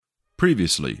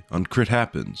Previously on Crit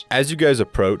Happens. As you guys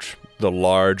approach the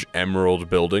large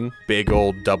emerald building, big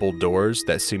old double doors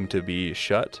that seem to be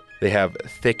shut. They have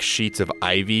thick sheets of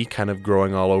ivy kind of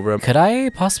growing all over them. Could I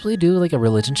possibly do like a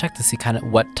religion check to see kind of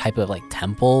what type of like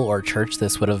temple or church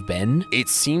this would have been? It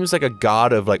seems like a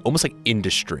god of like almost like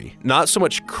industry. Not so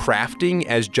much crafting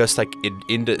as just like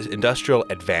industrial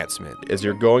advancement. As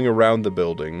you're going around the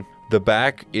building, the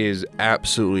back is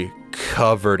absolutely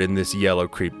covered in this yellow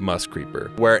musk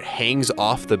creeper. Where it hangs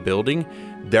off the building,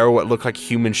 there are what look like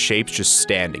human shapes just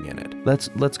standing in it.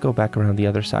 Let's go back around the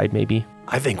other side, maybe.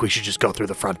 I think we should just go through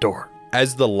the front door.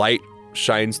 As the light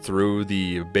shines through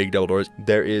the big double doors,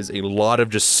 there is a lot of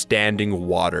just standing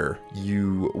water.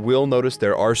 You will notice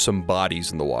there are some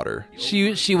bodies in the water.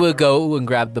 She would go and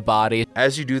grab the body.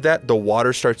 As you do that, the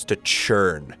water starts to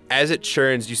churn. As it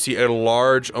churns, you see a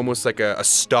large, almost like a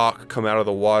stalk come out of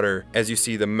the water. As you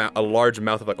see a large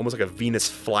mouth of like almost like a Venus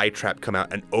flytrap come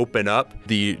out and open up.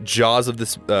 The jaws of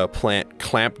this plant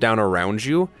clamp down around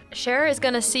you. Cher is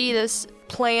gonna see this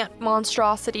plant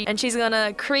monstrosity and she's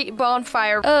gonna create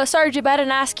bonfire. Sergeant, I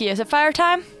didn't ask you. Is it fire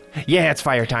time? Yeah, it's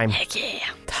fire time. Heck yeah.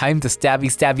 Time to stab.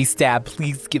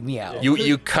 Please get me out.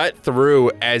 You cut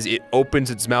through as it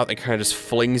opens its mouth and kind of just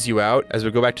flings you out. As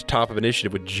we go back to top of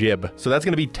initiative with Jib. So that's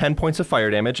going to be 10 points of fire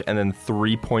damage and then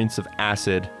 3 points of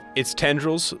acid. Its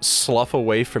tendrils slough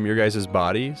away from your guys'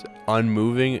 bodies,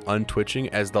 unmoving, untwitching,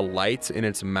 as the lights in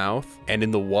its mouth and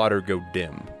in the water go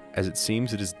dim, as it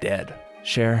seems it is dead.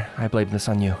 Cher, I blame this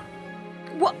on you.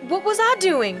 What was I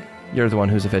doing? You're the one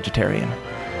who's a vegetarian.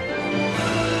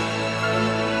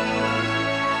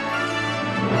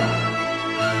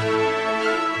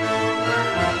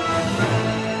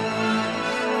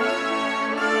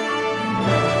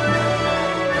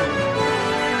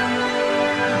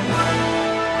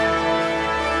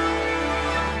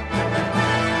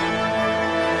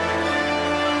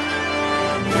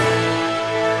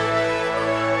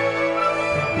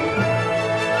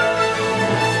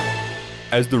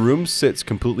 As the room sits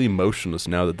completely motionless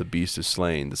now that the beast is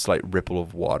slain, the slight ripple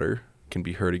of water can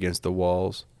be heard against the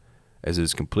walls as it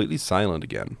is completely silent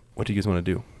again. What do you guys want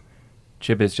to do?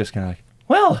 Chib is just kind of like,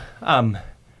 well,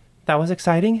 that was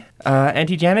exciting.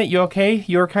 Auntie Janet, you okay?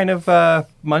 You were kind of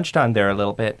munched on there a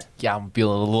little bit. Yeah, I'm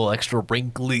feeling a little extra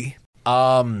wrinkly.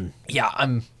 Yeah,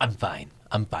 I'm fine.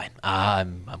 I'm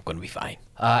going to be fine.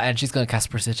 And she's going to cast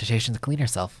precipitation to clean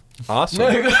herself.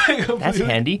 Awesome. That's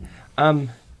handy.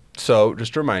 So,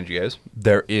 just to remind you guys,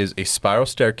 there is a spiral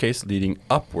staircase leading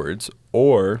upwards,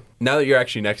 or now that you're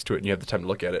actually next to it and you have the time to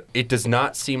look at it, it does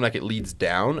not seem like it leads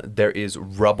down. There is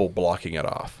rubble blocking it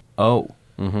off. Oh.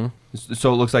 Mm-hmm.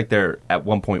 So it looks like there at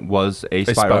one point was a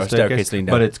spiral staircase leading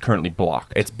down, but it's currently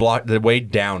blocked. It's blocked. The way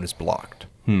down is blocked.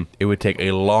 It would take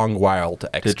a long while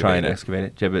to excavate to try and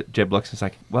excavate it. Jib looks and is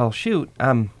like, well, shoot.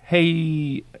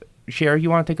 Hey, Cher, you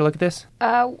want to take a look at this?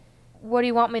 What do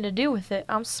you want me to do with it?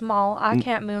 I'm small. I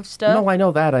can't move stuff. No, I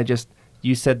know that.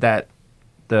 You said that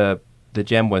the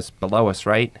gem was below us,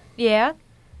 right? Yeah.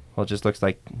 Well, it just looks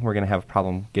like we're going to have a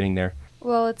problem getting there.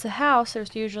 Well, it's a house.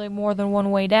 There's usually more than one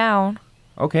way down.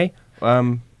 Okay.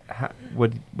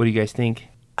 What do you guys think?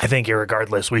 I think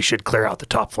irregardless, we should clear out the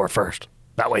top floor first.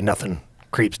 That way nothing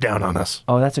creeps down on us.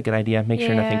 Oh, that's a good idea. Make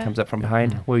sure nothing comes up from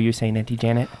behind. What were you saying, Auntie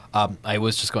Janet? I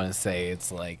was just going to say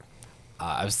it's like,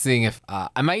 I was seeing if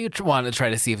I might want to try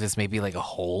to see if this may be like a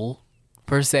hole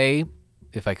per se.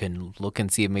 If I can look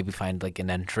and see if maybe find like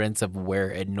an entrance of where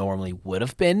it normally would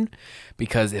have been,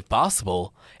 because if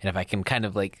possible, and if I can kind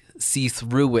of like see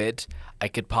through it, I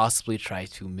could possibly try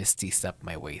to misty step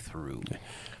my way through.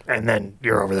 And then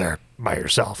you're over there by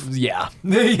yourself. Yeah.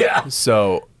 Yeah.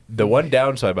 So the one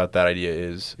downside about that idea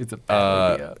is It's a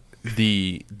bad idea.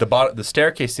 The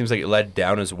staircase seems like it led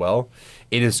down as well.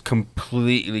 It is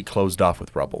completely closed off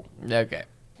with rubble. Okay.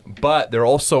 But there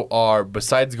also are,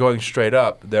 besides going straight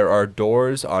up, there are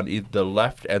doors on either the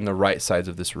left and the right sides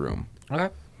of this room. Okay.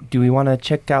 Do we want to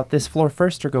check out this floor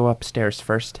first or go upstairs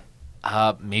first?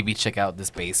 Maybe check out this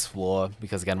base floor,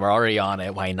 because again, we're already on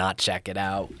it. Why not check it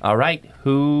out? All right.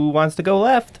 Who wants to go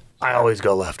left? I always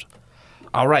go left.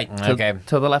 All right. Okay.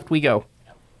 To the left we go.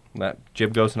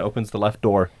 Jib goes and opens the left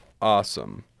door.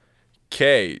 Awesome.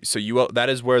 Okay, so that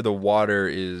is where the water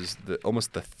is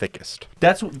almost the thickest.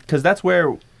 That's because that's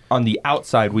where on the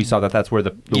outside we saw that's where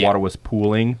the water was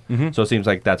pooling. Mm-hmm. So it seems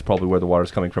like that's probably where the water's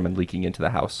coming from and leaking into the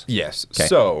house. Yes. Okay.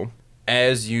 So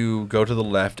as you go to the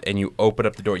left and you open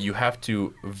up the door, you have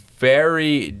to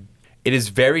it is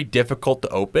very difficult to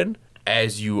open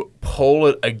as you pull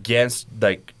it against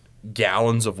like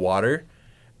gallons of water.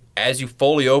 As you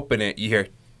fully open it, you hear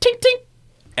tink tink.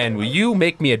 And will you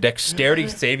make me a dexterity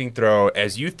saving throw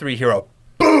as you three hear a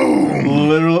boom?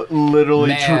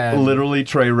 Man. literally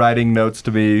Trey writing notes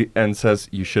to me and says,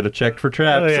 "You should have checked for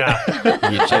traps." Oh, yeah.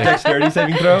 You check. Dexterity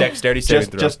saving throw. Dexterity saving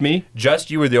throw. Just me. Just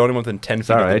you were the only one within 10 feet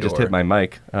Sorry, of the I door. just hit my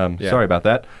mic. Sorry about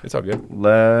that. It's all good.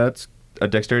 Let's a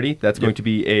dexterity. That's going to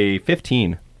be a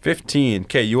 15. 15.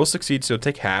 Okay, you will succeed, so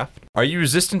take half. Are you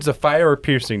resistant to fire or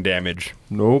piercing damage?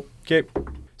 Nope. Okay.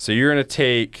 So you're going to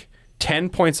take 10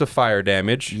 points of fire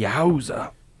damage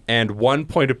Yowza. and 1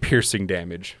 point of piercing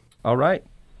damage. All right.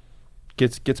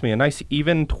 Gets me a nice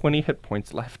even 20 hit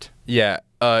points left. Yeah.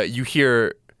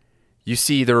 You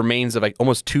see the remains of like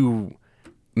almost 2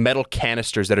 metal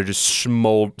canisters that are just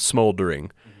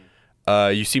smoldering.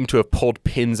 You seem to have pulled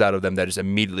pins out of them that just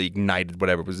immediately ignited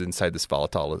whatever was inside this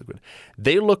volatile liquid.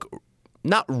 They look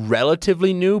not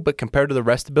relatively new, but compared to the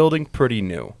rest of the building, pretty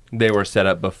new. They were set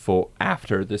up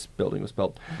after this building was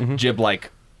built. Jib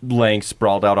laying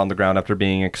sprawled out on the ground after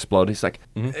being exploded. He's like,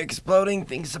 exploding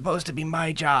thing's supposed to be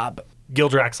my job.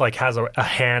 Gildrax has a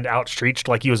hand outstretched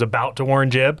like he was about to warn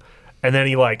Jib, and then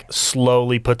he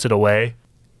slowly puts it away.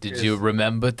 Did you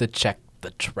remember to check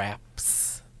the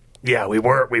traps? Yeah, we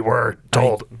were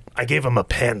told. I gave him a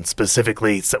pen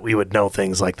specifically so we would know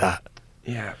things like that.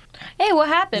 Yeah. Hey, what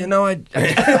happened? You know, I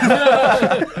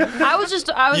I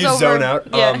was You over. zone out.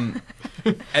 Yeah.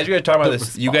 As you guys talk about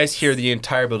this, you guys hear the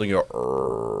entire building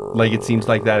go. like it seems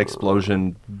like that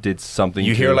explosion did something.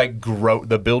 You to hear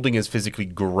the building is physically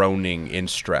groaning in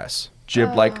stress. Jib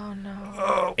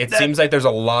It seems like there's a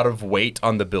lot of weight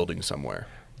on the building somewhere.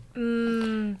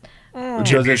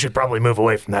 Jib, you should probably move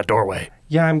away from that doorway.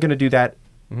 Yeah, I'm gonna do that.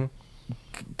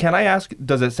 Can I ask?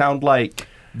 Does it sound like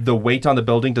the weight on the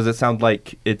building? Does it sound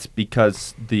like it's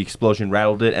because the explosion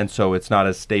rattled it, and so it's not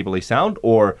as stably sound,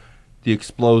 or the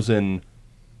explosion?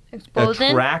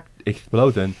 Explosion.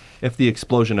 If the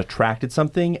explosion attracted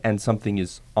something, and something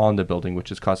is on the building,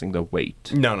 which is causing the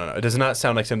weight. No. It does not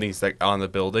sound like something's like on the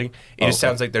building. It just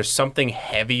sounds like there's something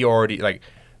heavy already. Like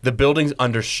the building's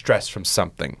under stress from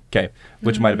something. Okay,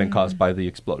 which might have been caused by the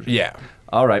explosion. Yeah.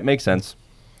 All right, makes sense.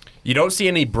 You don't see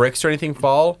any bricks or anything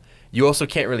fall. You also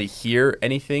can't really hear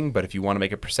anything, but if you want to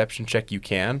make a perception check, you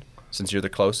can, since you're the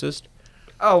closest.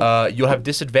 Oh. You'll have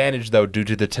disadvantage, though, due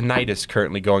to the tinnitus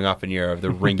currently going off in your ear of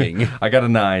the ringing. I got a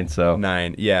 9, so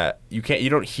 9. Yeah. You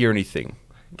don't hear anything.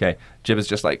 okay. Jib is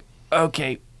just like,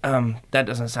 okay, that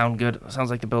doesn't sound good.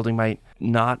 Sounds like the building might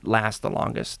not last the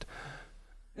longest.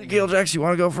 Gildrax, you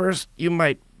want to go first? You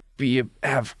might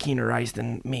have keener eyes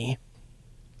than me.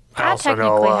 I I also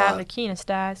technically know, have the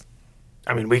keenest eyes.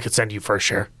 I mean, we could send you first,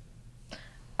 Share.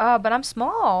 But I'm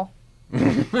small.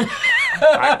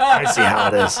 I see how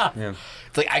it is.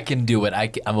 It's like I can do it.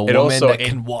 I'm a It woman also- that it-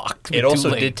 can walk. It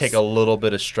also did take a little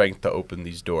bit of strength to open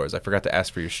these doors. I forgot to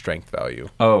ask for your strength value.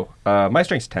 Oh, my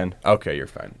strength's 10. Okay, you're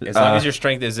fine. As long as your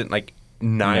strength isn't like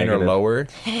 9 or Negative. lower,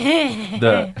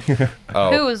 The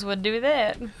Who's would do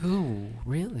that? Ooh,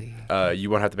 really? you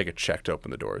won't have to make a check to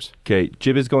open the doors. Okay,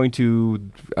 Jib is going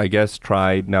to, I guess,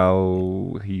 try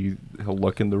now. He'll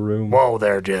look in the room. Whoa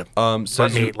there, Jib. So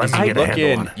Let me as get you a look handle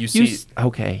in, on it. you see.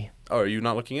 Okay. Oh, are you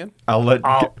not looking in? I'll let.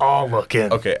 I'll look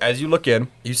in. Okay, as you look in,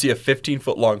 you see a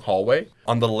 15-foot long hallway.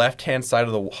 On the left-hand side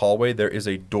of the hallway, there is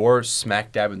a door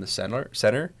smack dab in the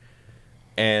center.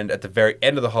 And at the very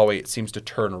end of the hallway, it seems to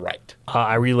turn right.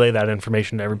 I relay that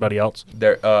information to everybody else.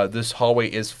 This hallway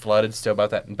is flooded, still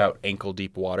about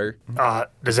ankle-deep water.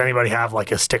 Does anybody have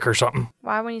a stick or something?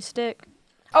 Why wouldn't you stick?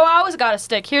 Oh, I always got a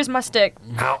stick. Here's my stick.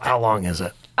 How long is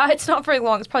it? It's not very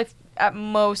long. It's probably at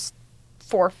most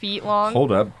 4 feet long.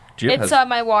 Hold up. Jib, It's has,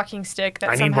 my walking stick that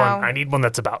I need somehow. one. I need one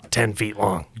that's about 10 feet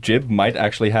long. Jib might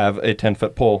actually have a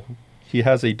 10-foot pole. He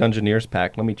has a Dungeoneer's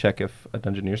pack. Let me check if a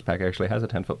Dungeoneer's pack actually has a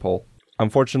 10-foot pole.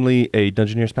 Unfortunately, a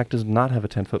Dungeoneer's pack does not have a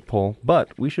 10-foot pole, but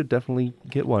we should definitely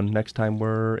get one next time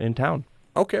we're in town.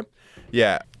 Okay.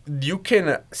 Yeah. You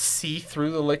can see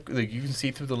through the liquid. You can see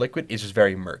through the liquid. It's just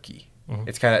very murky.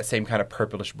 It's kind of that same kind of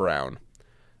purplish brown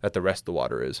that the rest of the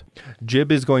water is. Jib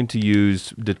is going to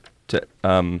use,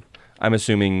 I'm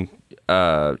assuming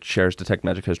Cher's Detect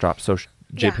Magic has dropped, so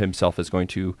Jib Yeah. himself is going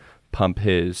to pump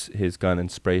his gun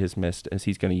and spray his mist as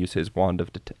he's going to use his wand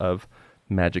of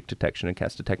magic detection and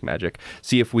cast Detect Magic.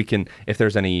 See if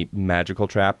there's any magical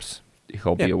traps,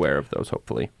 he'll be aware of those,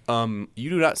 hopefully. You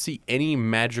do not see any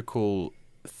magical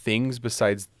things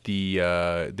besides the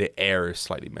air is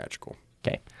slightly magical.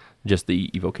 Okay. Just the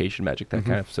evocation magic that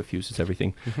kind of suffuses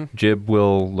everything. Jib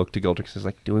will look to Gildrax and is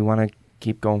like, do we want to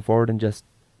keep going forward and just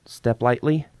step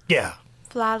lightly? Yeah.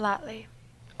 Fly lightly.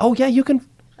 Oh, yeah, you can.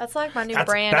 That's like my new That's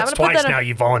brand. twice I'm gonna put that now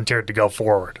you volunteered to go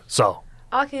forward. So,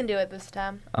 I can do it this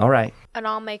time. All right. And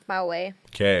I'll make my way.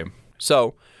 Okay.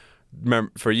 So,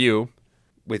 remember, for you,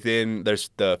 there's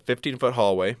the 15-foot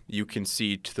hallway. You can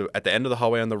see at the end of the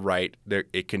hallway on the right, there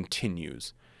it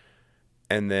continues.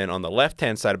 And then on the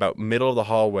left-hand side, about middle of the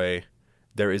hallway,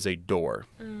 there is a door.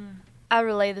 I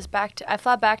relay this I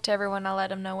fly back to everyone. I let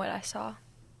them know what I saw.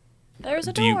 There's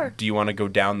a door. Do you want to go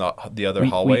down the other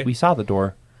hallway? We saw the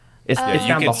door. It's Yeah, it's you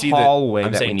down can the see hallway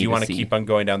I'm that saying, we need do you to want to see. keep on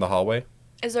going down the hallway?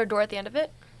 Is there a door at the end of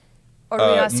it? Or do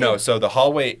we not see No. it? So the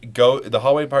hallway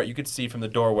part you could see from the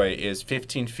doorway is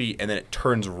 15 feet, and then it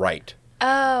turns right.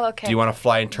 Oh, okay. Do you want to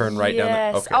fly and turn right down?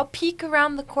 Yes. Okay. I'll peek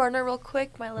around the corner real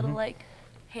quick. My little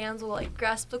hands will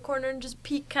grasp the corner and just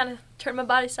peek, kind of turn my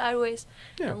body sideways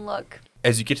and look.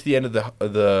 As you get to the end of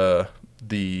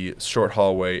the short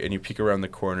hallway and you peek around the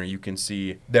corner, you can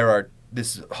see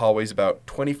this hallway is about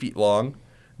 20 feet long.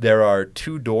 There are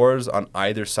 2 doors on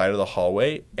either side of the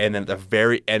hallway, and then at the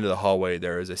very end of the hallway,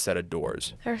 there is a set of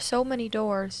doors. There are so many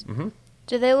doors. Mm-hmm.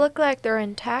 Do they look like they're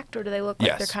intact, or do they look like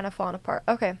Yes. they're kind of falling apart?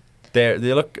 Okay. They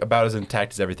look about as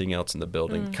intact as everything else in the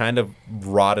building. Kind of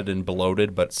rotted and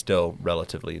bloated, but still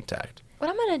relatively intact. What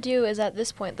I'm going to do is, at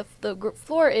this point, the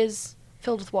floor is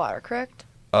filled with water, correct?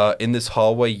 In this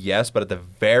hallway, yes, but at the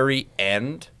very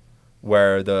end,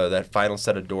 where that final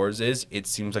set of doors is, it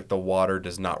seems like the water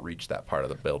does not reach that part of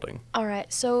the building. All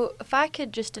right. So if I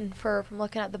could just infer from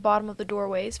looking at the bottom of the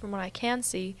doorways, from what I can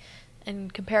see,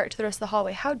 and compare it to the rest of the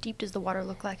hallway, how deep does the water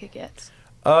look like it gets?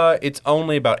 It's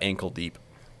only about ankle deep.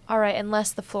 All right,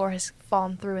 unless the floor has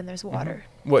fallen through and there's water.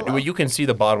 Well, below. you can see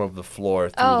the bottom of the floor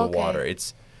through Oh, the okay. water.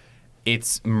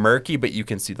 It's murky, but you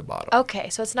can see the bottom. Okay,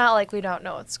 so it's not like we don't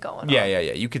know what's going Yeah, on. yeah,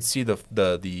 yeah. You could see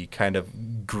the kind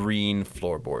of green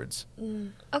floorboards.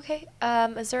 Okay.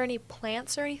 Is there any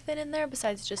plants or anything in there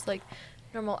besides just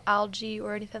normal algae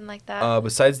or anything like that?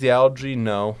 Besides the algae,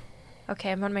 no.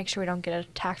 Okay, I'm gonna make sure we don't get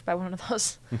attacked by one of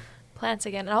those plants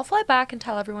again, and I'll fly back and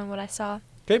tell everyone what I saw.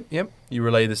 Okay, yep. You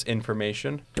relay this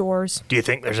information. Doors. Do you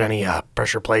think there's any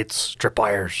pressure plates,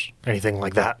 tripwires, anything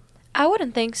like that? I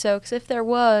wouldn't think so, because if there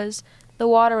was, the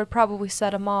water would probably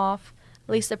set them off,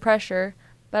 at least the pressure.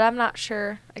 But I'm not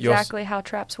sure exactly how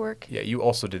traps work. Yeah, you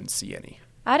also didn't see any.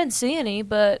 I didn't see any,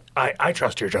 but I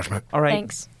trust your judgment. All right.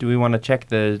 Thanks. Do we want to check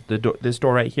this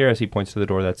door right here as he points to the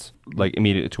door that's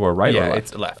immediately to our right or yeah, left?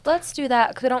 it's left. let's do that,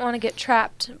 because I don't want to get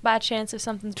trapped by chance if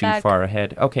something's Too bad. far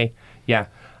ahead. Okay. Yeah.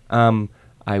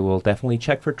 I will definitely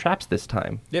check for traps this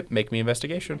time. Yep, make me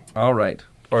investigation. All right.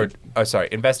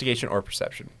 Investigation or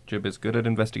perception. Jib is good at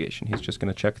investigation. He's just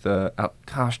going to check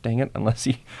gosh dang it, unless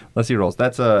he rolls.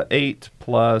 That's 8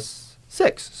 plus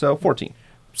 6, so 14.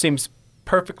 Seems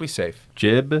perfectly safe.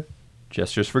 Jib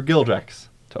gestures for Gildrax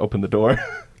to open the door.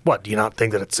 What, do you not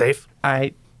think that it's safe?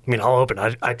 I I'll open.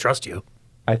 I trust you.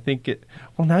 think it.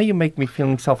 Well, now you make me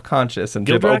feeling self-conscious, and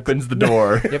Jib Gildrax? opens the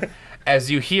door. Yep.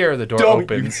 As you hear, the door Don't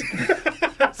opens.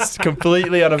 It's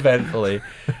completely uneventfully.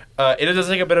 It does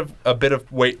take a bit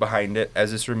of weight behind it,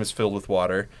 as this room is filled with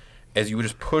water. As you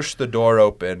just push the door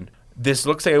open, this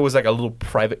looks like it was like a little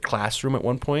private classroom at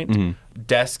one point.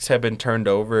 Desks have been turned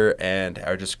over and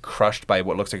are just crushed by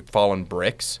what looks like fallen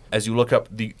bricks. As you look up,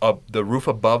 the roof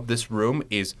above this room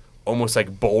is almost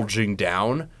like bulging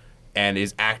down and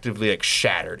is actively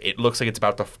shattered. It looks like it's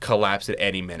about to collapse at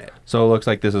any minute. So it looks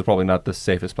like this is probably not the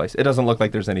safest place. It doesn't look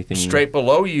like there's anything Straight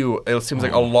below you, it seems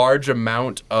like a large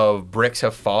amount of bricks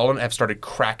have fallen, have started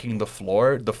cracking the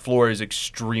floor. The floor is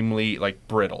extremely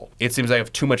brittle. It seems like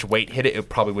if too much weight hit it, it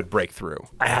probably would break through.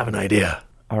 I have an idea.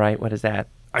 All right, what is that?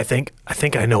 I think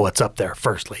I know what's up there.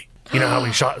 Firstly, you know how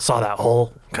we saw that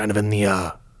hole kind of in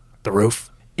the roof.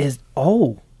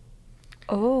 Oh.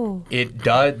 It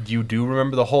does. You do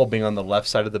remember the hole being on the left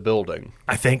side of the building.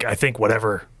 I think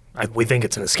whatever we think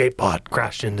it's an escape pod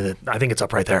crashed into it. I think it's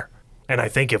up right there, and I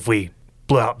think if we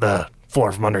blew out the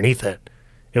floor from underneath it,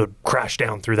 it would crash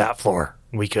down through that floor.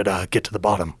 And we could get to the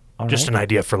bottom. Just an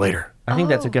idea for later. I think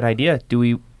that's a good idea. Do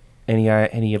we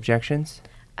any objections?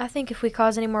 I think if we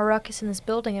cause any more ruckus in this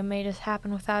building, it may just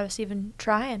happen without us even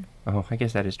trying. Oh, I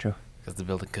guess that is true. Because the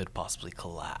building could possibly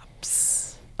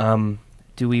collapse.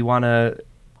 Do we want to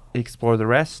explore the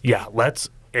rest? Yeah, let's.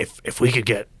 If we could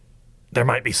get, there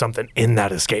might be something in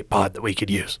that escape pod that we could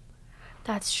use.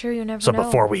 That's true. You never So know.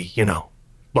 before we,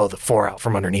 blow the floor out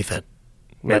from underneath it,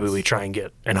 maybe Let's- we try and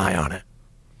get an eye on it.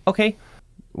 Okay.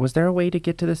 Was there a way to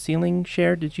get to the ceiling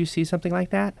share? Did you see something like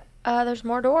that? There's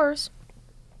more doors.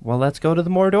 Well, let's go to the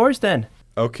more doors then.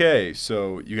 Okay,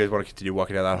 so you guys want to continue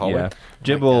walking down that hallway?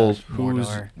 Jib will. Who's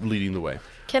Mordor. leading the way?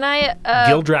 Can I?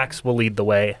 Gildrax will lead the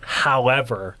way.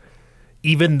 However,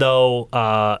 even though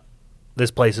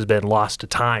this place has been lost to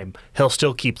time, he'll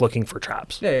still keep looking for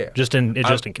traps. Yeah. Just in case.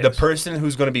 The person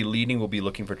who's going to be leading will be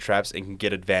looking for traps and can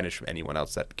get advantage from anyone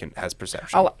else that has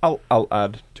perception. I'll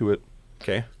add to it.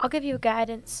 Okay. I'll give you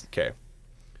guidance. Okay.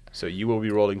 So you will be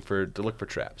rolling to look for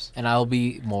traps. And I'll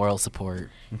be moral support.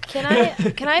 Can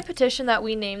I petition that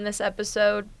we name this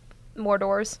episode More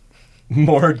Doors?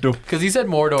 Mordor. Because you said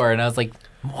Mordor, and I was like,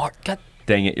 God.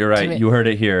 Dang it, you're right. You heard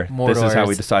it here. This is how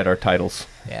we Mordors. decide our titles.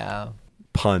 Yeah.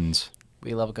 Puns.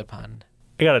 We love a good pun.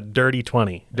 I got a dirty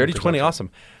 20. Dirty 20,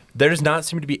 awesome. There does not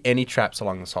seem to be any traps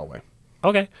along this hallway.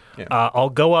 Okay. Yeah. I'll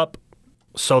go up.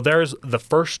 So there's the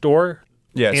first door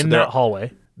in that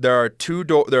hallway. There are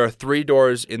there are 3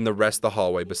 doors in the rest of the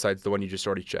hallway besides the one you just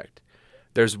already checked.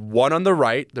 There's one on the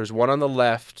right, there's one on the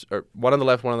left, or one on the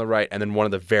left, one on the right, and then one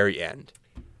at the very end.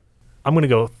 I'm going to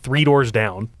go 3 doors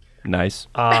down. Nice.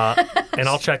 And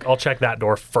I'll check that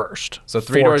door first. So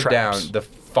 3 for doors traps. down, the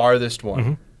farthest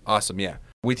one. Awesome, yeah.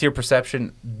 With your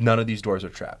perception, none of these doors are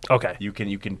trapped. Okay. You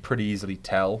can pretty easily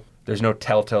tell. There's no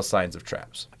telltale signs of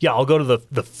traps. Yeah, I'll go to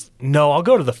I'll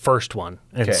go to the first one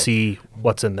and see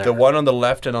what's in there. The one on the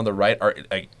left and on the right are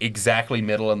like exactly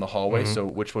middle in the hallway. So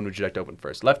which one would you like to open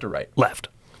first? Left or right? Left.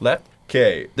 Left?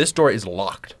 Okay. This door is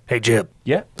locked. Hey, Jib.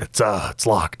 Yeah. It's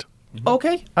locked.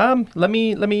 Okay. Let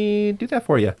me do that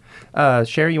for you.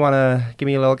 Sherry, you want to give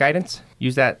me a little guidance?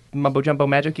 Use that mumbo jumbo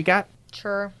magic you got?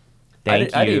 Sure. I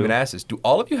didn't even ask this. Do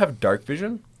all of you have dark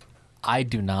vision? I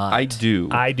do not. I do.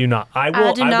 I do not. I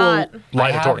will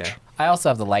light a torch. I also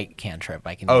have the light cantrip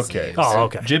I can Okay. use. Oh,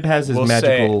 okay. Jib has his We'll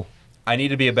magical. I need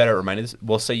to be a better reminder.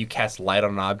 We'll say you cast light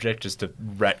on an object just to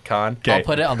retcon. I'll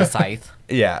put it on the scythe.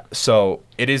 Yeah, so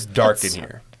it is dark in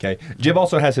here. Okay. Jib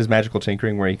also has his magical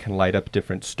tinkering where he can light up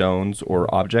different stones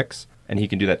or objects, and he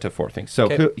can do that to 4 things. So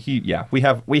Okay.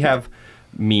 we have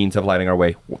means of lighting our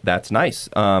way. That's nice.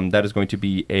 That is going to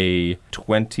be a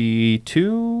 23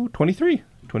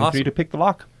 Awesome. to pick the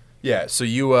lock. Yeah, so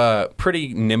you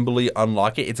pretty nimbly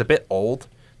unlock it. It's a bit old.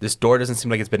 This door doesn't seem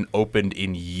like it's been opened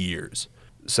in years.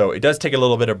 So it does take a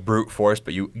little bit of brute force,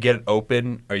 but you get it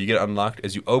open, or you get it unlocked.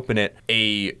 As you open it,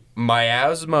 a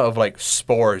miasma of like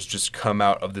spores just come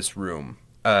out of this room.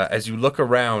 As you look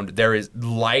around, there is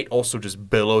light also just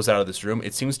billows out of this room.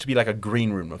 It seems to be like a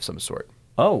green room of some sort.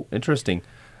 Oh, interesting.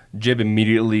 Jib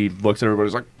immediately looks at everybody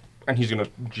like, and he's going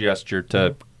to gesture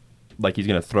to, like he's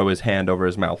going to throw his hand over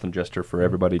his mouth and gesture for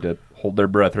everybody to hold their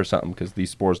breath or something because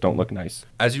these spores don't look nice.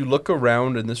 As you look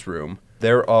around in this room,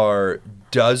 there are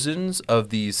dozens of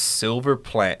these silver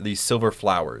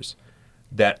flowers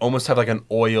that almost have like an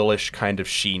oilish kind of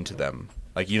sheen to them.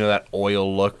 Like, you know, that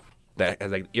oil look that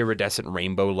has like iridescent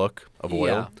rainbow look of oil.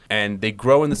 Yeah. And they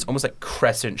grow in this almost like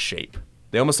crescent shape.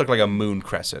 They almost look like a moon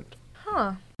crescent.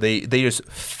 Huh. They just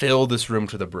fill this room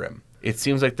to the brim. It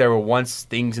seems like there were once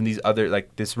things in these other,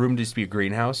 like this room used to be a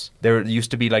greenhouse. There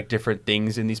used to be like different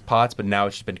things in these pots, but now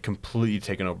it's just been completely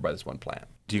taken over by this one plant.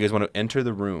 Do you guys want to enter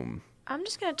the room? I'm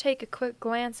just going to take a quick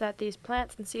glance at these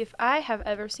plants and see if I have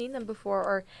ever seen them before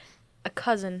or a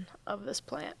cousin of this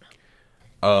plant.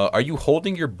 Are you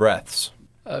holding your breaths?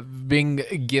 Being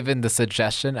given the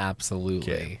suggestion,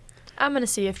 absolutely. Okay. I'm going to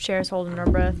see if Cher's holding her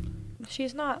breath.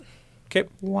 She's not. Okay.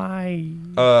 Why?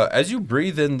 As you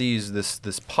breathe in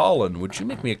this pollen, would you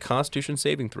make me a Constitution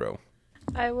saving throw?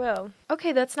 I will.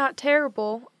 Okay, that's not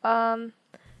terrible.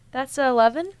 That's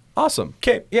 11. Awesome.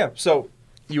 Okay, yeah. So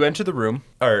you enter the room,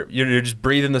 or you're just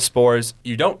breathing the spores.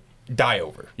 You don't die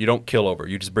over. You don't kill over.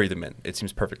 You just breathe them in. It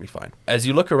seems perfectly fine. As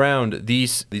you look around,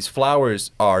 these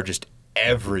flowers are just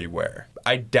everywhere.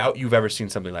 I doubt you've ever seen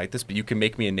something like this, but you can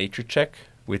make me a nature check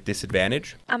with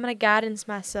disadvantage. I'm going to guidance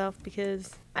myself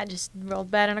because I just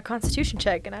rolled bad on a constitution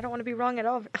check and I don't want to be wrong at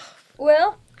all.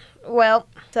 Well,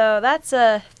 so that's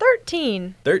a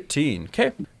 13. 13.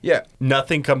 Okay. Yeah.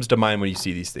 Nothing comes to mind when you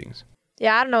see these things.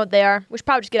 Yeah, I don't know what they are. We should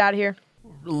probably just get out of here.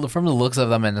 From the looks of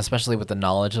them, and especially with the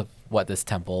knowledge of what this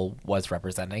temple was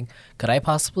representing, could I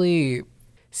possibly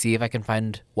see if I can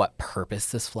find what purpose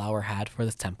this flower had for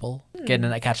this temple?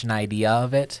 Catch an idea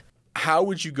of it? How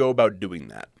would you go about doing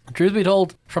that? Truth be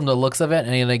told, from the looks of it,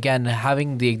 and again,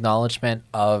 having the acknowledgement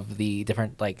of the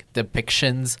different like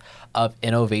depictions of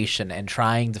innovation and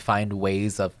trying to find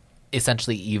ways of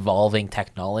essentially evolving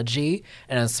technology,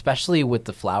 and especially with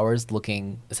the flowers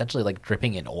looking essentially like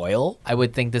dripping in oil, I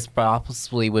would think this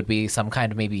possibly would be some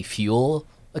kind of maybe fuel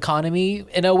economy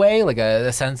in a way, like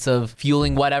a sense of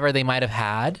fueling whatever they might have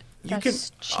had.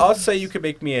 I'll say you could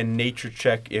make me a nature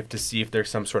check to see if there's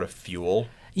some sort of fuel.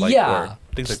 Yeah. Or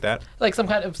things like that. Like some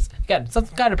kind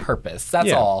of purpose. That's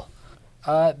Yeah. all.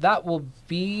 That will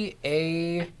be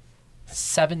a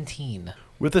 17.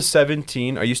 With a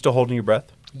 17, are you still holding your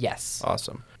breath? Yes.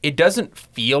 Awesome. It doesn't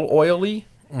feel oily.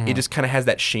 It just kind of has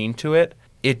that sheen to it.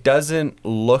 It doesn't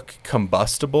look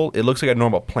combustible. It looks like a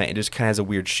normal plant. It just kind of has a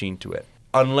weird sheen to it.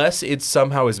 Unless it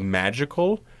somehow is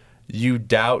magical, You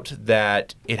doubt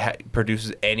that it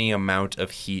produces any amount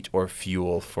of heat or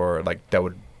fuel for like that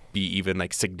would be even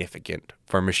like significant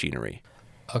for machinery.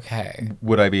 Okay.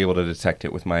 Would I be able to detect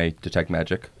it with my detect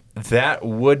magic? That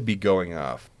would be going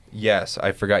off. Yes,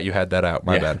 I forgot you had that out.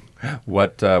 My bad.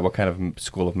 What kind of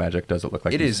school of magic does it look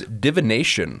like? It is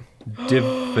divination.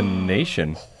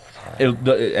 Divination.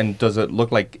 And does it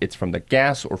look like it's from the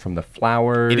gas or from the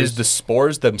flowers? It is the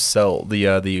spores themselves,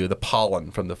 the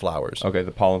pollen from the flowers. Okay,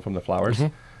 the pollen from the flowers.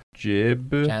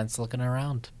 Jib Jan's looking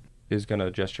around. is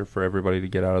gonna gesture for everybody to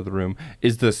get out of the room.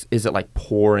 Is it like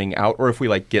pouring out, or if we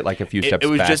like get like a few steps It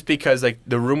was back? just because like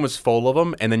the room was full of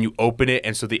them, and then you open it,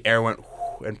 and so the air went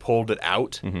and pulled it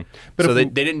out. But So if they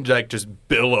we- didn't like just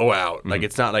billow out. Like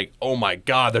it's not like, oh my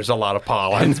god, there's a lot of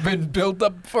pollen. It's been built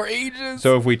up for ages.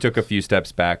 So if we took a few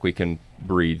steps back, we can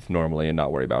breathe normally and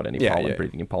not worry about any Yeah, pollen, yeah.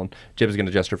 breathing in pollen. Jib is going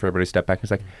to gesture for everybody to step back.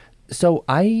 He's like, so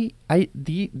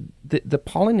the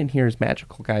pollen in here is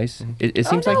magical, guys. It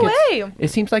seems no like way. it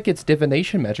seems like it's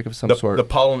divination magic of some The, sort. the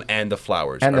pollen and the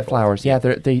flowers. and are the both. flowers, yeah,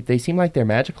 they seem like they're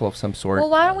magical of some sort.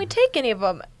 Well, why don't we take any of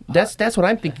them? That's what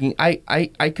I'm thinking.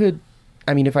 I could,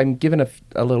 I mean, if I'm given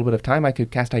a little bit of time, I could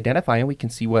cast Identify and we can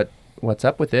see what's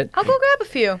up with it. I'll go grab a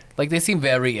few. Like, they seem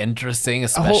very interesting,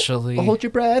 Hold- especially. hold your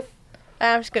breath.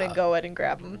 I'm just gonna go ahead and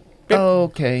grab them.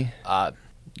 Okay.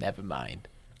 Never mind.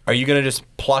 Are you gonna just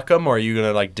pluck them, or are you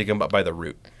gonna like dig them up by the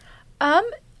root?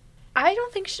 I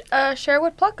don't think Cher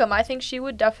would pluck them. I think she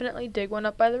would definitely dig one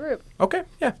up by the root. Okay,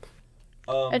 yeah.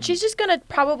 And she's just gonna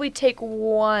probably take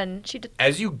one.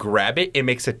 As you grab it, it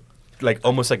makes a like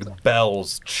almost like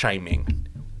bells chiming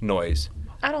noise.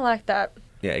 I don't like that.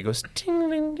 Yeah, it goes ting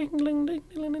ling ding ling ding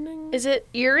ding ding ding. Is it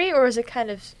eerie or is it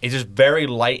kind of? It's just very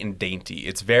light and dainty.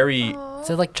 It's very Is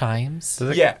it like chimes?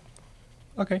 yeah.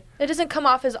 Okay. It doesn't come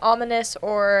off as ominous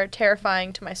or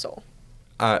terrifying to my soul.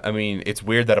 I mean, it's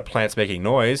weird that a plant's making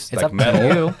noise, It's like up metal.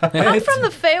 to you. I'm from the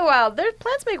Feywild. Their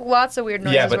plants make lots of weird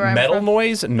noises. Yeah, but where I'm metal from.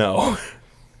 noise? No.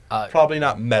 Probably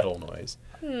not metal noise.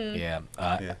 Yeah.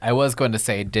 I was going to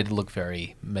say it did look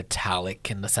very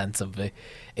metallic in the sense of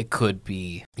it could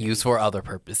be used for other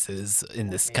purposes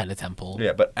in this kind of temple.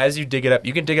 Yeah, but as you dig it up,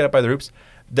 you can dig it up by the roots.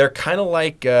 They're kind of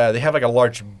like they have like a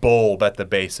large bulb at the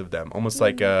base of them, almost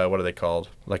like what are they called?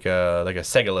 Like a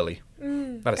sega lily,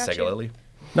 not a gotcha. sega lily.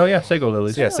 No, yeah, Sego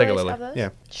lilies. Yeah, Oh, sega I lily. have those. Yeah,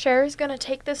 Cher's gonna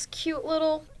take this cute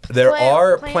little. there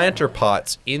are plant. planter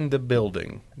pots in the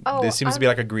building. Oh, This seems to be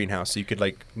like a greenhouse, so you could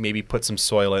like maybe put some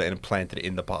soil in it and plant it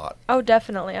in the pot. Oh,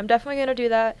 definitely. I'm definitely gonna do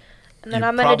that, and then You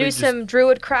I'm gonna probably do just- some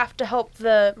druid craft to help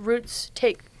the roots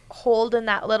take hold in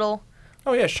that little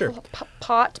Oh yeah, sure.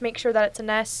 pot. Make sure that it's a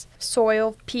nice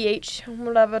soil, pH,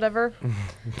 whatever.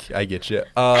 I get you.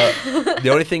 The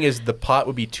only thing is the pot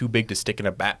would be too big to stick in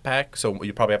a backpack, so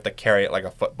you probably have to carry it like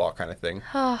a football kind of thing.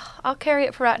 I'll carry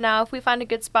it for right now. If we find a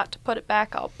good spot to put it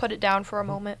back, I'll put it down for a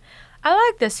moment. I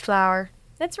like this flower.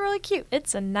 It's really cute.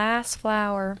 It's a nice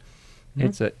flower.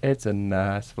 It's a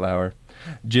nice flower.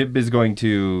 Jib is going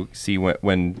to see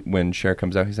when Cher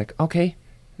comes out. He's like, okay,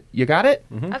 you got it?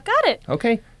 I've got it.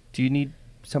 Okay. Do you need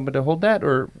someone to hold that,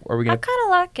 or are we I gonna? kind of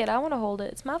like it. I want to hold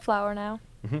it. It's my flower now.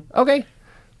 Okay.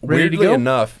 Ready Weirdly to go?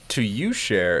 enough, to you,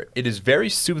 Cher, it is very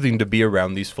soothing to be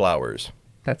around these flowers.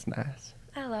 That's nice.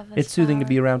 I love this. It's soothing to flower.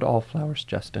 be around all flowers,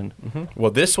 Justin.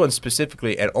 Well, this one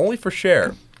specifically, and only for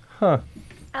Cher. Huh.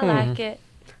 I like it.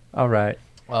 All right.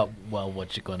 Well,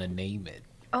 what you gonna name it?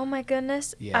 Oh my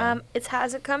goodness. Yeah. It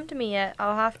hasn't come to me yet.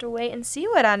 I'll have to wait and see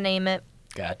what I name it.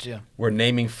 Gotcha. We're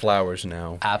naming flowers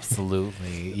now.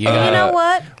 Absolutely. you know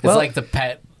what? It's Well- like the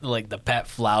pet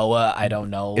flower. I don't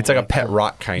know. It's like a pet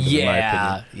rock kind of, in my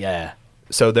opinion. Yeah.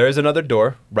 So there is another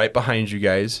door right behind you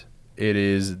guys.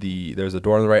 There's a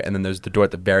door on the right, and then there's the door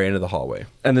at the very end of the hallway.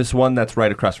 And this one that's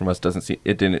right across from us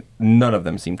none of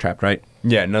them seem trapped, right?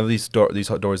 Yeah, none of these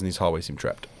doors in these hallways seem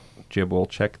trapped. Jib will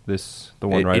check the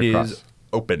one right It across. is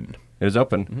open. It is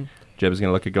open. Jib is going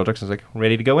to look at Gildrix and is like,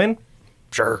 ready to go in?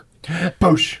 Sure.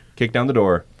 Boosh! Kick down the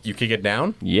door. You kick it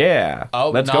down. Yeah. Oh,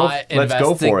 let's not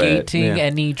go for it. investigating Yeah.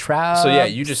 any traps. So yeah,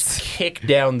 you just kick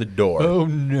down the door. Oh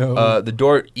no. The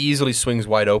door easily swings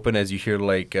wide open as you hear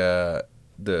like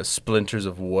the splinters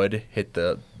of wood hit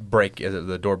the break as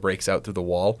the door breaks out through the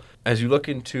wall. As you look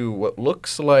into what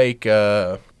looks like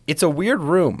it's a weird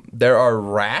room. There are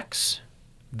racks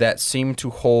that seem to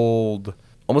hold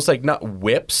almost like not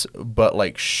whips, but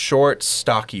like short,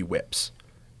 stocky whips.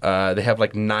 They have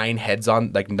like 9 heads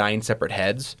on, like 9 separate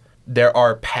heads. There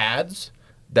are pads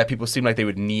that people seem like they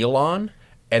would kneel on,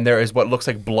 and there is what looks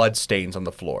like blood stains on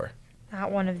the floor.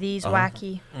 Not one of these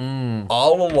wacky.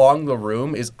 All along the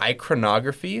room is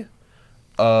iconography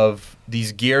of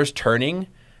these gears turning,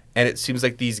 and it seems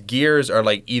like these gears are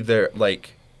like either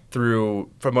like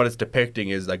from what it's depicting,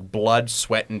 is like blood,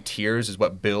 sweat, and tears is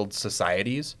what builds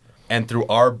societies. And through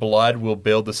our blood, we'll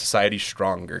build the society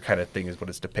stronger, kind of thing is what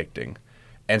it's depicting.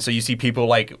 And so you see people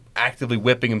like actively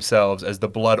whipping themselves as the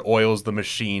blood oils the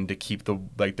machine to keep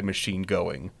the machine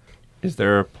going. Is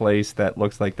there a place that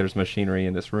looks like there's machinery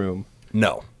in this room?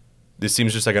 No. This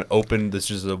seems just like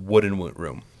this is a wooden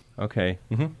room. Okay.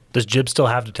 Does Jib still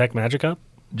have detect magic up?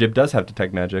 Jib does have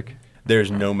detect magic. There's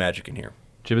no magic in here.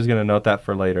 Jib is going to note that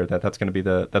for later. That's going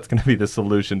to be the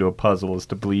solution to a puzzle, is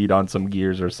to bleed on some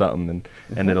gears or something,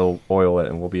 and it'll oil it,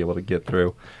 and we'll be able to get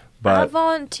through. I But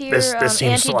volunteer This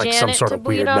seems Auntie like some Janet sort to of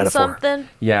bleed weird on metaphor. something.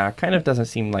 yeah, kind of doesn't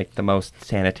seem like the most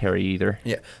sanitary either.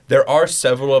 Yeah. There are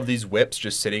several of these whips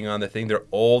just sitting on the thing. They're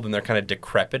old and they're kind of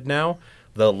decrepit now.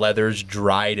 The leather's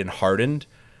dried and hardened.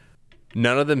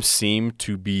 None of them seem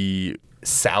to be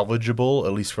salvageable,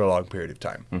 at least for a long period of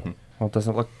time. Well, it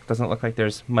doesn't look like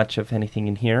there's much of anything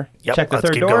in here. Yep, Check the let's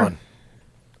third keep door. going.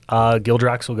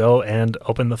 Gildrax will go and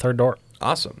open the third door.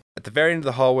 Awesome. At the very end of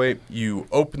the hallway, you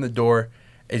open the door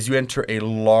as you enter a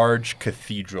large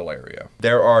cathedral area.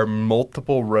 There are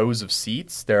multiple rows of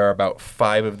seats. There are about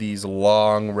 5 of these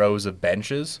long rows of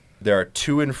benches. There are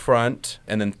 2 in front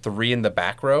and then 3 in the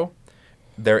back row.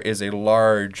 There is a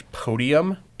large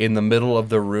podium in the middle of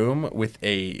the room with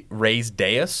a raised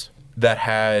dais that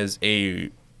has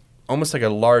almost like a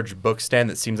large book stand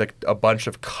that seems like a bunch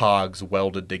of cogs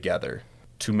welded together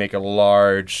to make a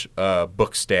large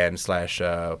book stand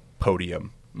 /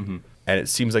 podium. And it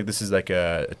seems like this is like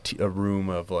a room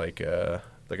of like a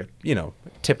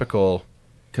typical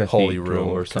holy room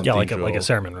or something. Yeah, like a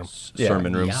sermon room.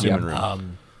 Sermon room. Yeah. Sermon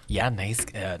room.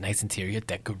 Nice interior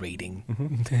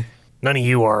decorating. None of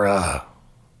you are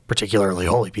particularly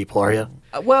holy people, are you?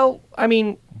 Well, I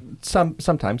mean,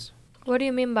 sometimes. What do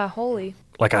you mean by holy?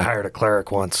 Like I hired a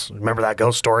cleric once. Remember that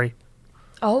ghost story?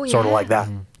 Oh, yeah. Sort of like that.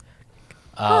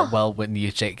 Well, when you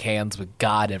shake hands with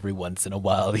God every once in a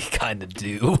while, you kind of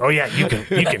do. Oh yeah, you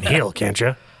can heal, can't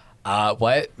you?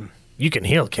 What? You can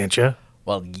heal, can't you?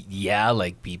 Well, yeah,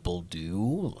 like people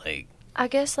do. Like, I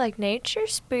guess like nature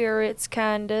spirits,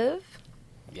 kind of.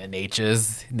 yeah,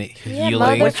 nature's Yeah, healing.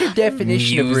 mother- What's your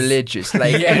definition of Muse. religious?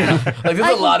 Like, Yeah, like there's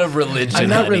a lot of religion. I'm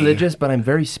not honey. religious, but I'm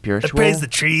very I spiritual. praise the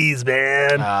trees,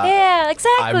 man. Yeah,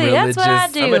 exactly. That's what I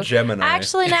religious. do. I'm a Gemini.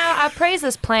 Actually, now I praise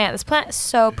this plant. This plant is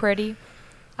so pretty.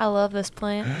 I love this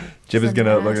plant. Jib It's is a going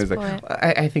to look nice at us like,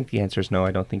 plant. I think the answer is no.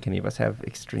 I don't think any of us have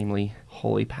extremely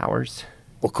holy powers.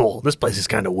 Well, cool. This place is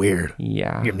kind of weird.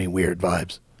 Yeah. Give me weird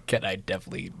vibes. Can I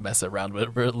definitely mess around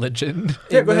with religion?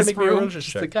 Yeah, in go ahead this and make me a room, religious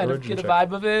just check. to kind of Religion get a check.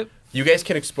 vibe of it. You guys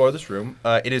can explore this room.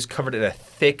 It is covered in a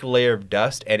thick layer of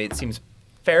dust, and it seems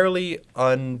fairly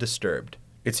undisturbed.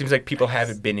 It seems like people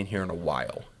haven't been in here in a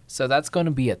while. So that's going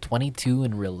to be a 22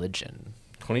 in religion.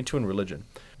 22 in religion.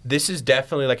 This is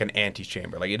definitely like an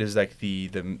antechamber. Like it is like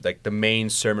the main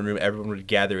sermon room. Everyone would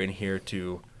gather in here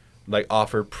to like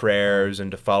offer prayers and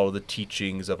to follow the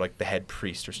teachings of like the head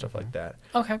priest or stuff like that.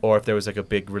 Okay. Or if there was like a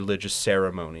big religious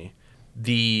ceremony.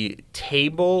 The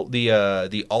table,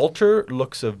 the altar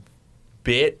looks a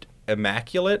bit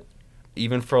immaculate,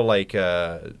 even for like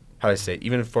how do I say it?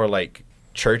 Even for like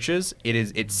churches.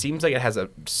 It seems like it has a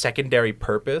secondary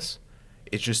purpose.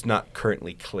 It's just not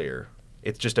currently clear.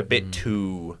 It's just a bit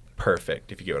too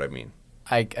perfect, if you get what I mean.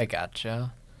 I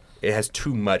gotcha. It has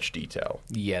too much detail.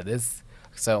 Yeah, this.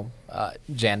 So,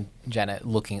 Janet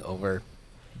looking over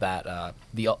that.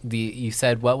 The you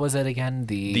said what was it again?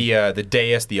 The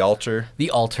dais, the altar.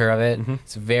 The altar of it.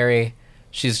 It's very.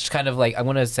 She's kind of like, I'm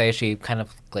gonna say she kind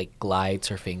of like glides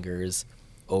her fingers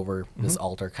over this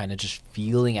altar, kind of just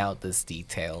feeling out this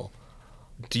detail.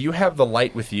 Do you have the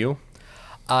light with you?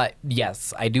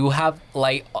 Yes, I do have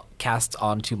light cast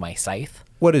onto my scythe.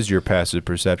 What is your passive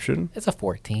perception? It's a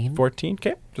 14. 14?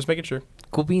 Okay, just making sure.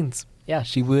 Cool beans. Yeah,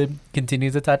 she would continue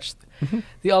to touch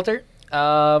the altar.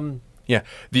 Yeah,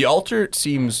 the altar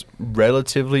seems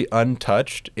relatively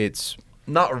untouched. It's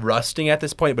not rusting at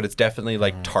this point, but it's definitely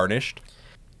like tarnished.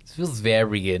 It feels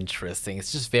very interesting.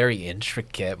 It's just very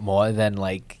intricate, more than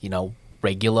like,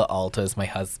 regular altars. My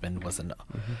husband was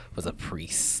a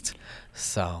priest.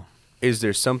 So, Is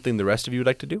there something the rest of you would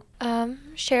like to do?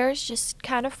 Cher's just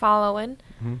kind of following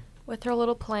with her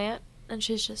little plant, and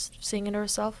she's just singing to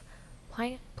herself,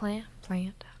 plant, plant,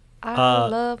 plant. I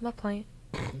love my plant.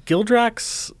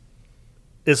 Gildrax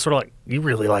is sort of like, you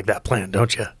really like that plant,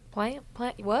 don't you? Plant,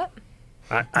 plant, what?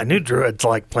 I knew druids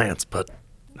like plants, but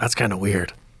that's kind of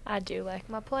weird. I do like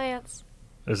my plants.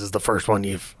 This is the first one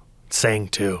you've sang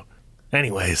to.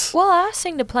 Anyways, Well, I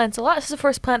sing to plants a lot. This is the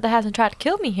first plant that hasn't tried to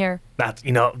kill me here. that's,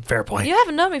 fair point. You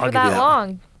haven't known me I'll for give you that that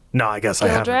long, No, I guess I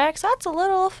haven't. Gildrax. That's a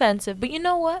little offensive, but you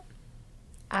know what?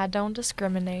 I don't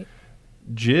discriminate.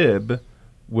 Jib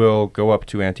will go up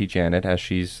to Auntie Janet as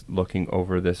she's looking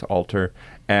over this altar,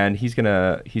 and he's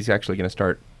actually gonna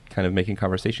start kind of making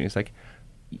conversation. He's like,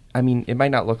 I mean, it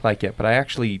might not look like it, but I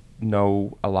actually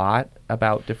know a lot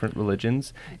about different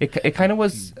religions. It kind of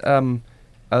was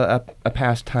a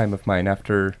pastime of mine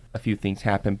after a few things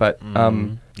happened, but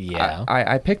Yeah.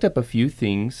 I picked up a few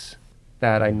things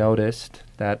that I noticed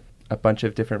that a bunch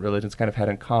of different religions kind of had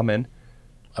in common.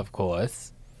 Of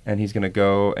course. And he's going to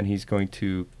go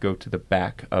to the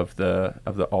back of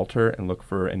the altar and look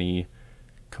for any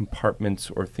compartments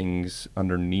or things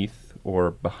underneath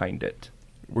or behind it.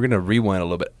 We're going to rewind a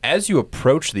little bit. As you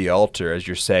approach the altar, as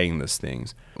you're saying these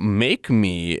things, make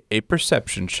me a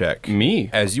perception check. Me?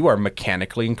 As you are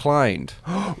mechanically inclined.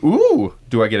 Ooh!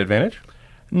 Do I get advantage?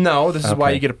 No, this is why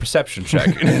Okay. you get a perception check.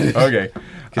 Okay.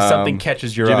 Because something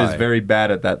catches your Jib eye. is very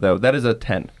bad at that, though. That is a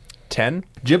 10. 10?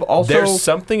 Jib also... There's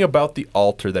something about the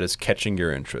altar that is catching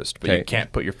your interest, but you Okay.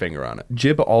 can't put your finger on it.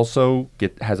 Jib also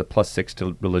has a +6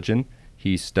 to religion.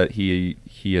 He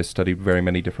has studied very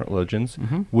many different religions.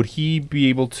 Would he be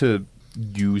able to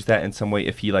use that in some way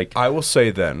if he like? I will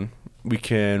say then, we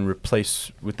can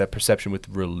replace with that perception with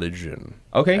religion.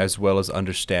 Okay. As well as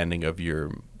understanding of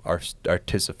your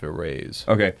artificerays.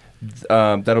 Okay,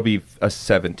 that'll be a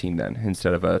 17 then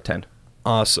instead of a 10.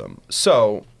 Awesome.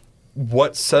 So,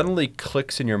 what suddenly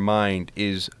clicks in your mind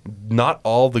is not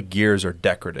all the gears are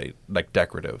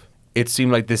decorative. It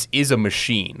seemed like this is a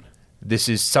machine. This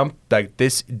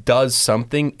does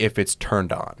something if it's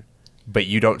turned on, but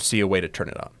you don't see a way to turn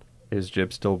it on. Is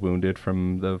Jib still wounded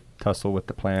from the tussle with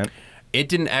the plant? It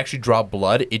didn't actually draw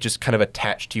blood. It just kind of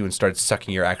attached to you and started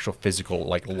sucking your actual physical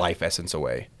life essence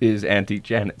away. Is Auntie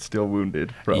Janet still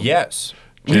wounded from? Yes.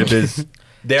 Jib is.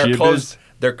 They're Jib closed. is-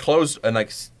 They're closed and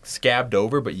scabbed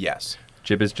over, but yes.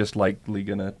 Jib is just likely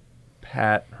gonna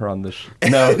pat her on the.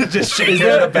 No, Just shake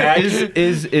her in the back.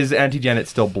 Is Auntie Janet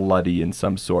still bloody in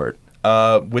some sort?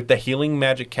 With the healing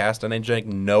magic cast on Angelic,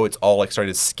 no, it's all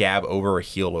starting to scab over or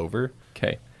heal over.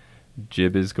 Okay.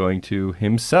 Jib is going to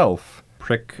himself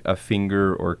prick a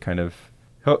finger or kind of...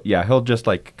 He'll just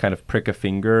kind of prick a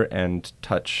finger and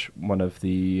touch one of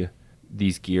these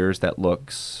gears that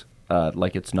looks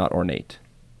like it's not ornate.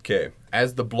 Okay.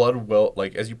 As the blood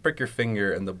as you prick your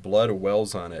finger and the blood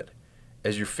wells on it,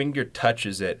 as your finger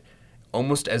touches it,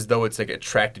 almost as though it's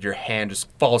attracted, your hand just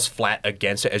falls flat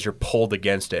against it as you're pulled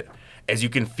against it, as you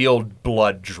can feel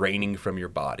blood draining from your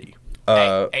body.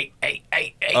 As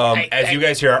you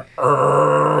guys hear,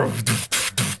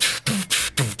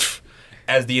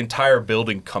 as the entire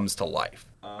building comes to life.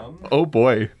 Oh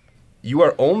boy. You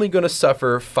are only going to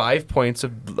suffer 5 points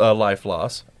of life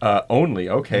loss. Only,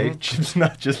 okay. Jib's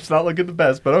not looking the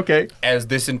best, but okay. As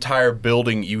this entire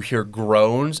building, you hear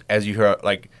groans, as you hear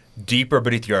deeper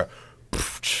beneath your...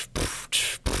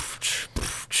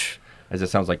 As it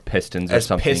sounds like pistons or as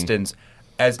something. pistons.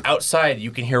 As outside,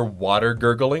 you can hear water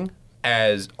gurgling.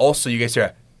 As also, you guys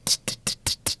hear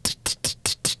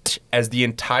as the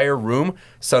entire room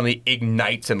suddenly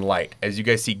ignites in light. As you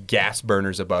guys see gas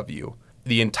burners above you.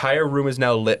 The entire room is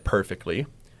now lit perfectly.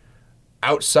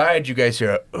 Outside, you guys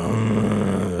hear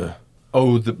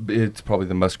It's probably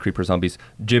the musk creeper zombies.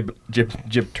 Jib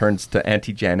turns to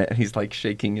Auntie Janet and he's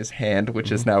shaking his hand,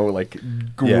 which is now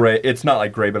gray. Yeah. It's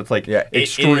not gray, but it's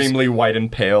extremely white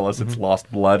and pale as it's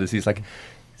lost blood. As he's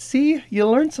see, you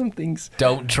learned some things.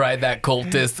 Don't try that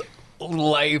cultist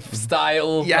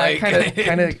lifestyle. Yeah, kind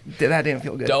of. That didn't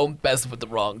feel good. Don't mess with the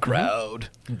wrong crowd.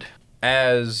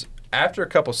 as after a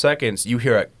couple seconds, you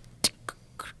hear a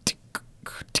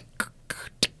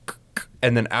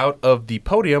and then out of the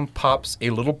podium pops a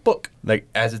little book.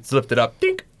 As it's lifted up,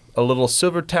 dink, a little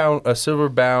silver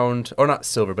bound, or not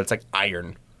silver, but it's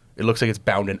iron. It looks like it's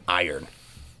bound in iron.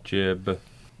 Jib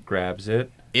grabs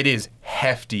it. It is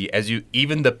hefty,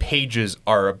 even the pages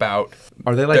are about...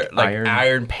 Are they they're iron?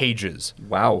 Iron pages.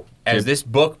 Wow. As this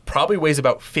book probably weighs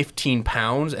about 15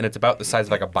 pounds, and it's about the size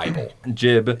of a Bible.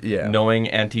 Jib, Yeah. knowing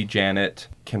Auntie Janet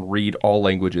can read all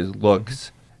languages,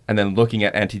 looks, and then looking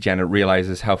at Auntie Janet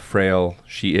realizes how frail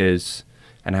she is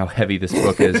and how heavy this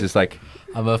book is. Is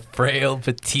I'm a frail,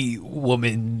 petite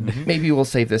woman. Maybe we'll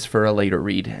save this for a later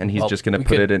read. and he's Well, just going to we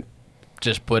put could- it in...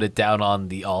 Just put it down on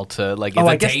the altar. It's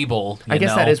I a guess- table. I guess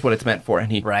know? that is what it's meant for.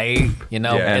 And he Right?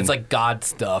 Yeah. It's like God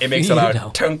stuff. It makes a you loud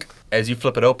know? tunk. As you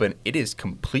flip it open, it is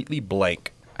completely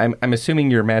blank. I'm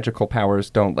assuming your magical powers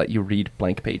don't let you read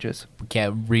blank pages. We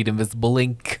can't read invisible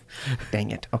ink. dang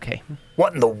it. Okay.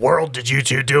 What in the world did you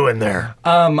two do in there?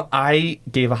 I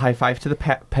gave a high five to the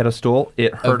pedestal.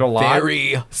 It hurt a lot.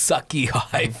 Very sucky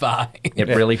high five. It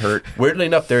really hurt. Weirdly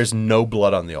enough, there is no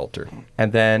blood on the altar.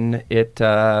 And then it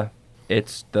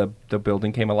it's the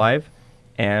building came alive,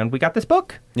 and we got this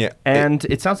book. Yeah. And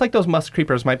it sounds like those musk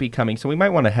creepers might be coming, so we might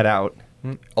want to head out.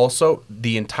 Also,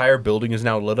 the entire building is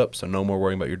now lit up, so no more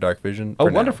worrying about your dark vision. Oh,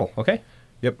 for now. wonderful. Okay.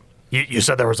 Yep. You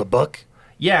said there was a book?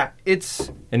 Yeah,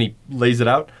 and he lays it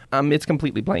out. It's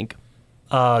completely blank.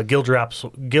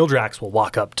 Gildrax will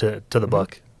walk up to the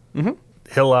book. Mm-hmm.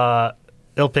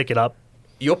 He'll pick it up.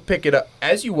 You'll pick it up.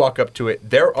 As you walk up to it,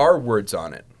 there are words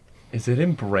on it. Is it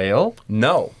in Braille?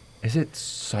 No. Is it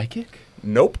psychic?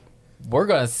 Nope. We're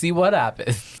gonna see what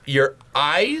happens. Your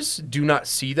eyes do not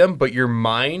see them, but your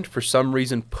mind, for some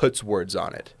reason, puts words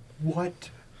on it. What?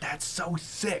 That's so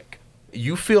sick.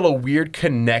 You feel a weird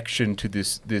connection to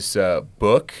this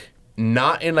book,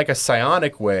 not in like a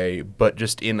psionic way, but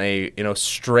just in a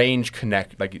strange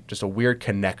like just a weird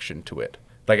connection to it.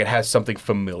 Like it has something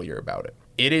familiar about it.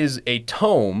 It is a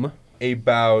tome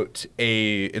about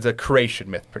it's a creation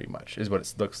myth, pretty much, is what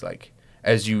it looks like.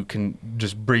 As you can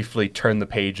just briefly turn the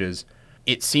pages,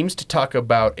 it seems to talk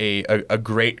about a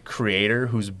great creator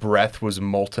whose breath was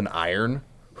molten iron,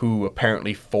 who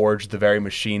apparently forged the very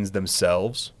machines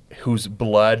themselves, whose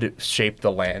blood shaped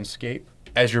the landscape.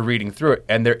 As you're reading through it,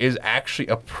 and there is actually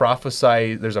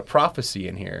there's a prophecy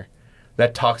in here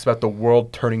that talks about the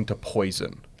world turning to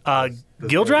poison.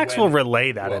 Gildrax will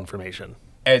relay that information.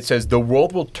 And it says, the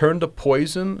world will turn to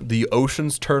poison, the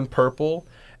oceans turn purple,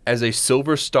 as a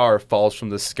silver star falls from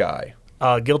the sky.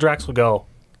 Gildrax will go,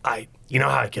 I don't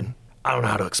know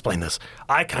how to explain this.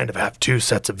 I kind of have two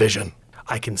sets of vision.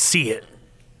 I can see it,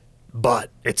 but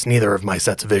it's neither of my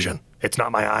sets of vision. It's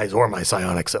not my eyes or my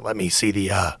psionics that let me see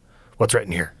the, what's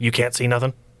written here. You can't see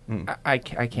nothing? I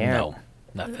can't. No,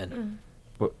 nothing.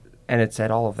 And it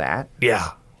said all of that?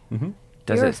 Yeah.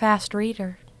 Does You're a it? fast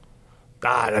reader.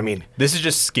 God, I mean, This is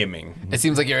just skimming. It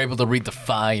seems like you're able to read the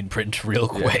fine print real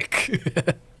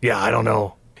quick. yeah, I don't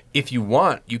know. If you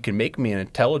want, you can make me an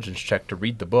intelligence check to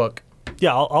read the book.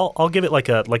 Yeah, I'll give it like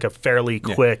a fairly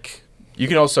quick. You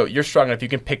can also, you're strong enough, you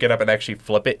can pick it up and actually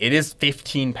flip it. It is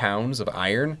 15 pounds of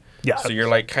iron. Yeah. So you're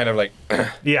like, kind of like,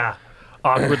 Yeah,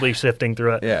 awkwardly sifting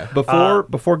through it. yeah. Before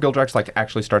Gildrax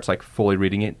actually starts fully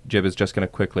reading it, Jib is just gonna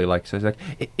quickly says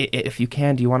if you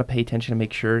can, do you want to pay attention and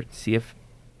make sure, see if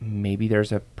maybe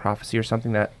there's a prophecy or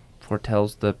something that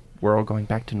foretells the world going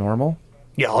back to normal?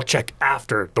 Yeah, I'll check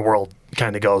after the world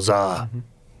kind of goes Haywire.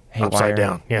 upside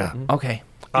down. Yeah. Okay.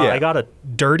 Yeah. I got a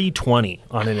dirty 20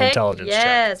 on an Heck intelligence check.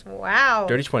 yes, wow.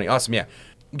 Dirty 20. Awesome, yeah.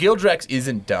 Gildrax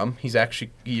isn't dumb. He's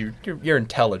actually, you're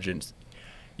intelligent.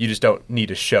 You just don't need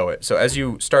to show it. So as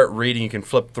you start reading, you can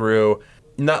flip through,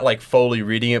 not like fully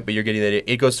reading it, but you're getting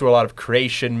that it goes through a lot of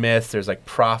creation myths. There's like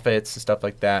prophets and stuff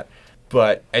like that.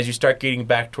 But as you start getting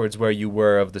back towards where you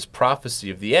were of this prophecy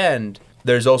of the end,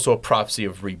 there's also a prophecy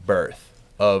of rebirth,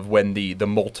 of when the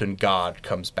molten god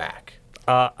comes back.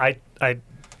 I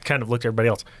kind of looked at everybody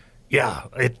else. Yeah,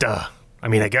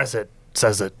 I guess it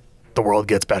says that the world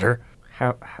gets better.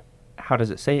 How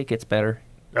does it say it gets better?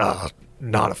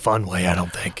 Not a fun way, I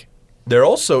don't think. There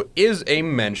also is a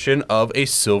mention of a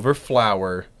silver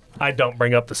flower. I don't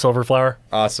bring up the silver flower.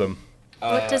 Awesome.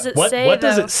 What does it What say?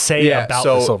 does though? it say about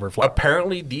so the silver flower?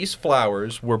 apparently these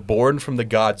flowers were born from the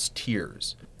god's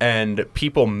tears, and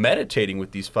people meditating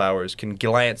with these flowers can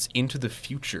glance into the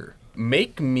future.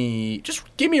 Give me a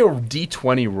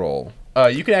D20 roll.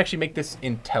 You can actually make this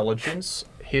intelligence,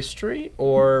 history,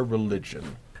 or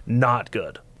religion. Not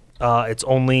good. It's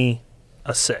only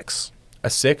a 6. A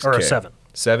 6 Or a Okay. 7.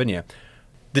 7, yeah.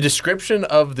 The description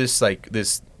of this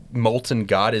molten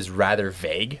god is rather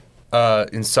vague.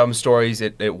 In some stories,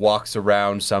 it walks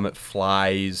around, some it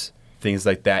flies, things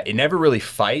like that. It never really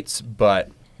fights, but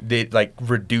it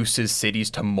reduces cities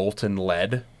to molten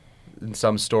lead. In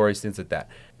some stories, things like that.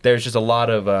 There's just a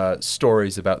lot of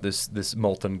stories about this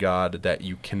molten god that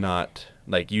you cannot,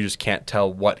 you just can't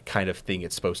tell what kind of thing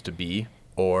it's supposed to be,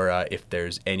 or if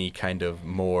there's any kind of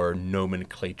more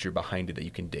nomenclature behind it that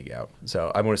you can dig out.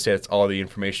 So I'm going to say that's all the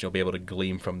information you'll be able to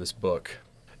glean from this book.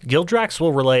 Gildrax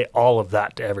will relay all of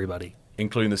that to everybody,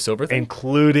 Including the silver thing?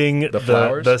 including The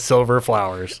flowers? the silver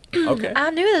flowers. Okay.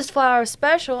 I knew this flower was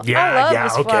special. I Yeah, love yeah,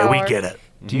 this okay, flower. we get it.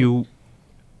 Do you?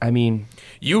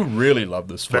 You really love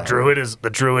this The flower.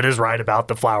 druid is right about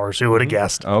the flowers. Who would have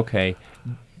guessed? Okay.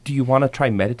 Do you want to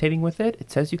try meditating with it? It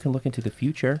says you can look into the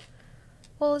future.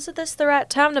 Well, isn't this the right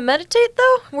time to meditate,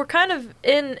 though? We're kind of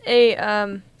in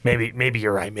a, Maybe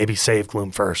you're right. Maybe save Gloom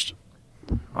first.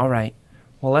 All right.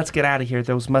 Well, let's get out of here.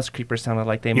 Those musk creepers sounded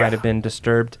like they Yeah. might have been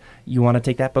disturbed. You want to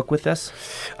take that book with us?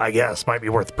 I guess might be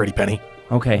worth a pretty penny.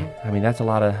 Okay. That's a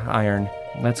lot of iron.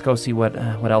 Let's go see what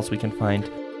else we can find.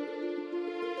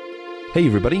 Hey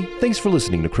everybody, thanks for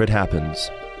listening to Crit Happens.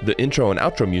 The intro and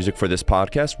outro music for this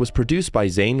podcast was produced by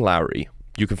Zane Lowry.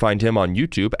 You can find him on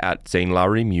YouTube at Zane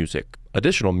Lowry Music.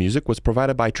 Additional music was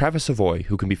provided by Travis Savoy,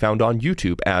 who can be found on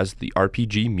YouTube as the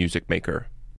RPG Music Maker.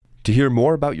 To hear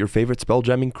more about your favorite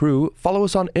spelljamming crew, follow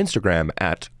us on Instagram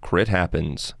at Crit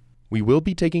Happens. We will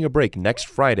be taking a break next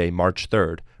Friday, March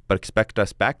 3rd, but expect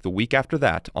us back the week after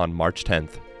that on March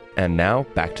 10th. And now,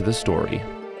 back to the story.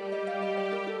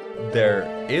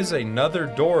 There is another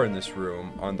door in this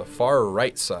room on the far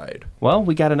right side. Well,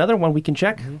 we got another one we can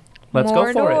check. Let's More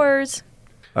go for doors.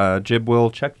 Jib will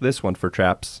check this one for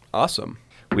traps. Awesome.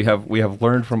 We have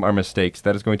learned from our mistakes.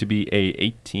 That is going to be a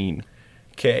 18.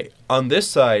 Okay, on this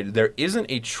side, there isn't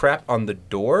a trap on the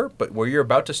door, but where you're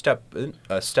about to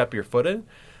step your foot in,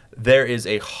 there is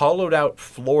a hollowed out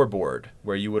floorboard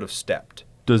where you would have stepped.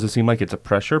 Does it seem like it's a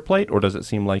pressure plate, or does it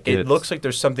seem like It looks like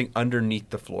there's something underneath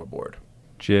the floorboard.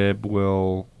 Jib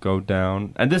will go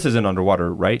down, and this isn't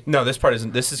underwater, right? No, this part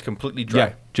isn't. This is completely dry.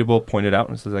 Yeah, Jib will point it out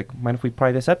and says, like, mind if we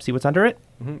pry this up, see what's under it?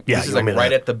 Yeah, This is you like want me to-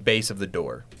 right at the base of the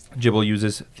door. Jib will use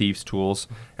his thieves' tools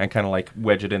and kind of like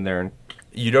wedge it in there. And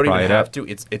You don't Pry even it have up. to.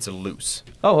 It's loose.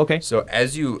 oh, okay. So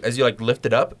as you like lift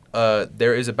it up,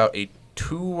 there is about a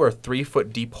 2 or 3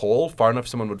 foot deep hole, far enough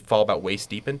someone would fall about waist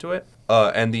deep into it.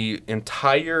 And the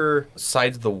entire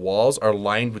sides of the walls are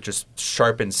lined with just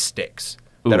sharpened sticks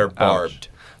that Ooh, are barbed. ouch.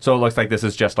 So it looks like this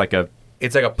is just like a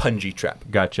It's like a punji trap.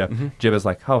 gotcha. Jib is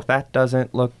like, oh, that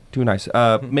doesn't look too nice.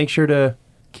 Make sure to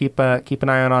keep an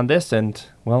eye on this, and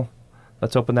well,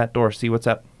 let's open that door, see what's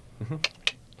up.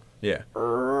 Yeah.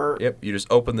 Yep. You just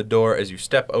open the door as you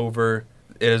step over.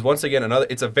 It is once again another.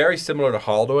 It's a very similar to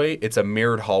hallway. It's a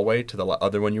mirrored hallway to the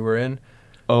other one you were in.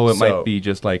 Oh, it So- might be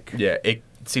just like. Yeah. It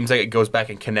seems like it goes back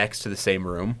and connects to the same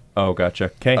room. Oh, gotcha.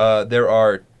 Okay. There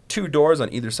are 2 doors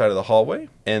on either side of the hallway,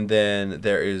 and then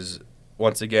there is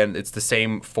once again it's the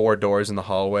same 4 doors in the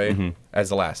hallway as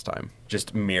the last time,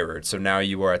 just mirrored. So now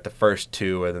you are at the first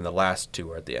 2, and then the last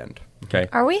 2 are at the end. Okay.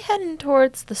 Are we heading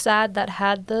towards the side that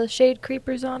had the shade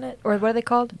creepers on it? Or what are they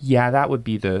called? Yeah, that would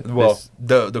be the. Well, this-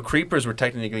 the creepers were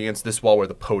technically against this wall where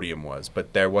the podium was,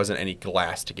 but there wasn't any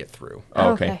glass to get through.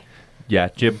 Oh, okay. Okay. Yeah,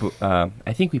 Jib.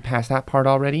 I think we passed that part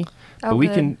already, but we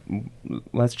good. can.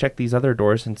 Let's check these other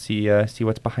doors and see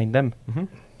what's behind them.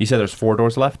 You said there's 4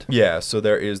 doors left. Yeah, so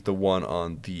there is the one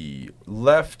on the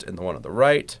left and the one on the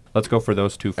right, Let's go for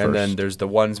those 2 first. and then there's the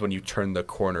ones when you turn the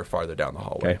corner farther down the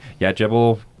hallway. Okay. Yeah, Jib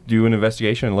will do an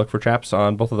investigation and look for traps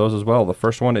on both of those as well. The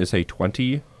first one is a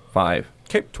 25,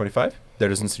 Okay, 25. There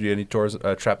doesn't seem to be any doors,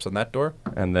 traps on that door,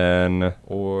 and then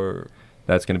or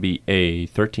that's going to be a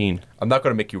 13. I'm not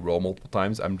going to make you roll multiple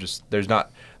times. I'm just there's not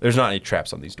any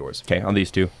traps on these doors. Okay, on these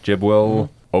 2, Jib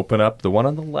will open up the one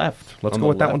on the left. Let's On go the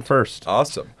with that one left. first.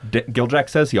 Awesome. Giljack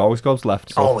says he always goes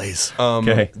left. So. Always.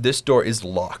 Okay. This door is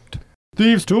locked.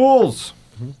 Thieves' tools.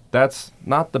 That's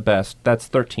not the best. That's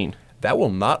 13. That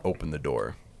will not open the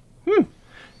door.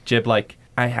 Jib, like,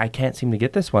 I can't seem to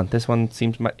get this one. This one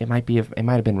seems it might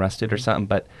have been rusted or something,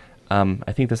 but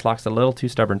I think this lock's a little too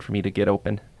stubborn for me to get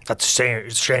open. That's a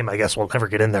shame. I guess we'll never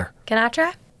get in there. Can I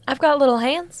try? I've got little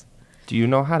hands. Do you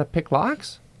know how to pick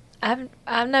locks? I've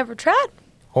never tried.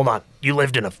 Hold on. You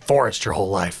lived in a forest your whole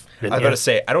life. Didn't I was you? about to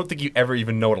say, I don't think you ever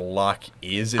even know what a lock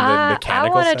is in the I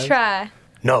mechanical want sense. to try.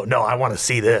 No, I want to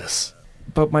see this.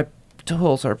 But my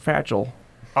tools are fragile.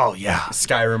 Oh, yeah.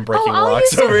 Skyrim breaking I'll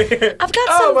locks use some- over here. I've got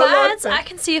Oh, some my God. vines. I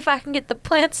can see if I can get the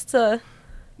plants to.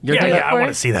 You're Yeah, gonna, I want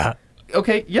to see that.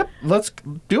 Okay, yep, let's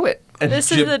do it. And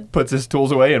This is Jib the- puts his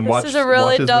tools away and This is a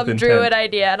really watches dumb with druid intent.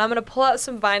 idea, and I'm gonna pull out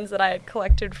some vines that I had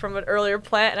collected from an earlier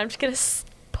plant, and I'm just gonna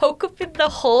poke them in the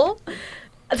hole.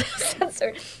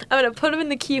 Sorry. I'm gonna put them in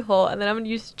the keyhole, and then I'm gonna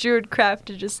use druidcraft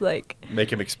to just like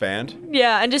Make him expand.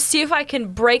 and just see if I can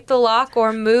break the lock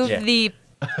or move Yeah. the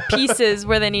pieces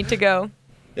where they need to go.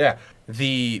 Yeah.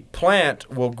 The plant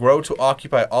will grow to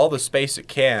occupy all the space it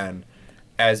can,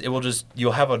 as it will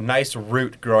you'll have a nice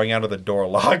root growing out of the door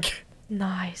lock.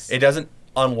 Nice. It doesn't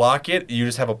unlock it, you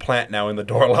just have a plant now in the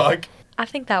door lock. I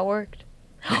think that worked.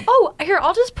 Oh, here,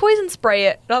 I'll just poison spray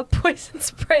it. I'll poison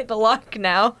spray the lock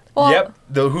now. Well, Yep.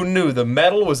 Who knew the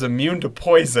metal was immune to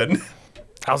poison?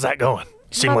 How's that going?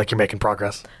 Seem like you're making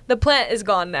progress. The plant is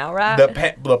gone now, right?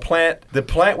 The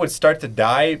plant would start to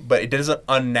die, but it doesn't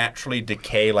unnaturally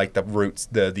decay like the roots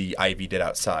the ivy did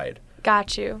outside.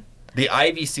 Got you. The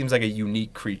ivy seems like a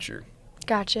unique creature.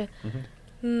 Gotcha.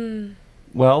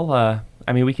 Well,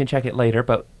 I mean, we can check it later,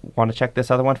 but want to check this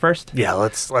other one first? Yeah,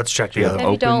 let's check the other Maybe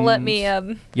one. don't let me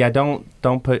Yeah,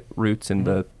 don't put roots in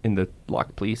the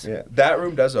lock, please. Yeah, that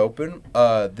room does open.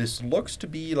 This looks to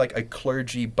be like a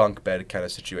clergy bunk bed kind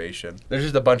of situation. There's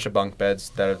just a bunch of bunk beds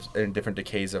that are in different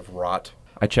decays of rot.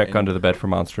 I check under the bed for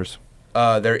monsters.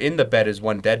 There in the bed is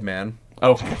one dead man.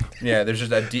 Oh. Yeah, there's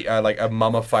just a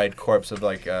mummified corpse of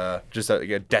just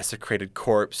a desecrated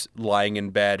corpse lying in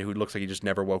bed who looks like he just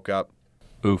never woke up.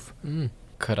 Oof.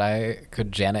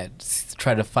 Could Janet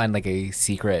try to find like a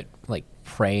secret like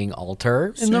praying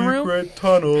altar in the room? Secret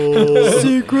tunnel.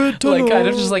 Secret tunnel. Like kind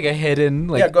of just like a hidden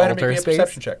like yeah, go ahead and altar make me a space.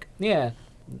 perception check. Yeah.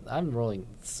 I'm rolling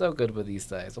so good with these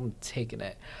dice. I'm taking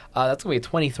it. That's going to be a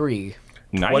 23.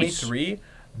 Nice. 23.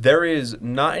 There is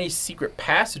not any secret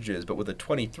passages, but with a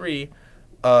 23,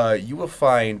 you will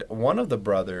find one of the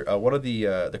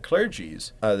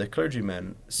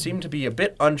clergymen seemed to be a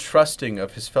bit untrusting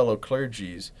of his fellow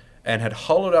clergies and had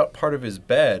hollowed out part of his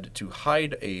bed to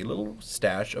hide a little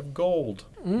stash of gold.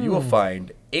 You will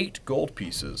find 8 gold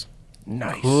pieces.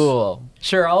 Nice. Cool.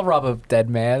 Sure, I'll rob a dead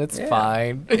man. It's Yeah.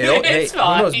 fine. Hey, It's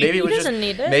fine. Who knows? Maybe it was doesn't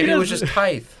need it. Maybe it was just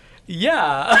tithe.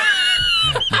 Yeah.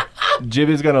 Jib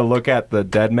is going to look at the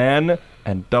dead man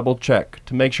and double check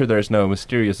to make sure there's no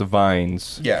mysterious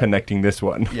vines connecting this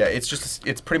one. Yeah,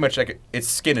 it's pretty much like it's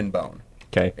skin and bone.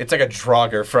 Okay. It's like a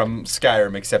Draugr from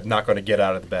Skyrim, except not going to get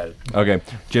out of the bed. Okay.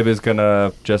 Jib is going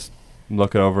to just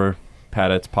look it over, pat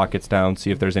its pockets down,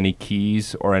 see if there's any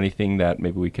keys or anything that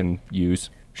maybe we can use.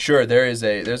 Sure, there's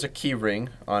a key ring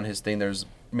on his thing. There's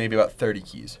maybe about 30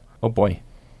 keys. Oh, boy.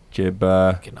 Jib,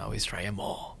 Can always try them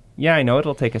all. yeah, I know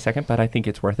it'll take a second, but I think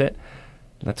it's worth it.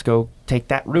 Let's go take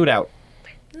that root out.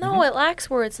 No, it lacks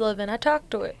where it's living. I talked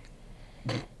to it.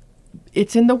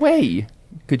 It's in the way.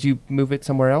 Could you move it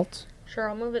somewhere else? Sure,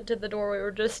 I'll move it to the door we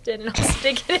were just in, and I'll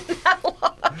stick it in that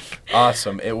lock.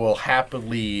 Awesome. It will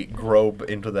happily grobe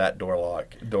into that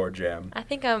door jam. I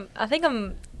think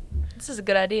I'm. This is a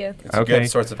good idea. It's Okay. good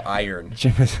sorts of iron.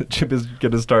 Jib is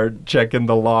going to start checking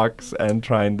the locks and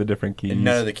trying the different keys. And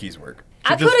none of the keys work.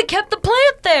 I could have kept the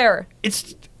plant there.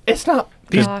 It's not.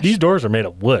 Gosh. These doors are made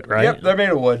of wood, right? Yep, they're made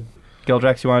of wood.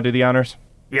 Gildrax, you want to do the honors?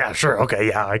 Yeah, sure. Okay,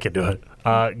 yeah, I can do it.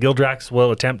 Gildrax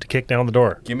will attempt to kick down the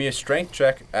door. Give me a strength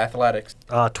check, athletics.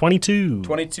 22.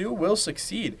 22 will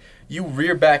succeed. You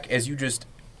rear back as you just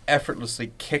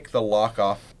effortlessly kick the lock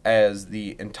off as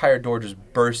the entire door just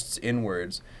bursts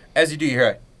inwards. As you do, you hear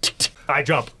a tick, tick, I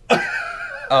jump.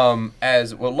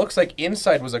 as what looks like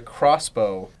inside was a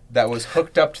crossbow that was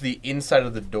hooked up to the inside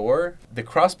of the door. The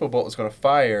crossbow bolt is going to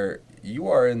fire. You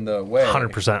are in the way.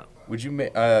 100%. Would you?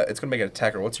 It's going to make an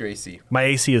attack roll. What's your AC? My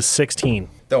AC is 16.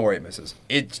 Don't worry, it misses.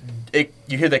 You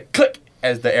hear the click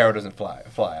as the arrow doesn't fly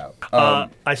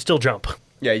out. I still jump.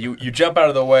 Yeah, you jump out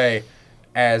of the way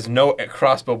as no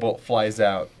crossbow bolt flies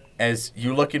out. As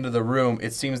you look into the room,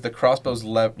 it seems the crossbow's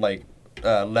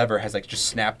lever has just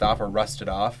snapped off or rusted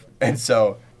off, and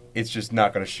so it's just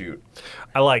not going to shoot.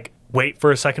 I wait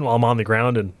for a second while I'm on the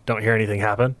ground and don't hear anything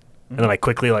happen. And then I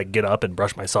quickly get up and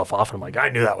brush myself off, and I'm like, I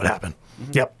knew that would happen.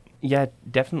 Yep. Yeah,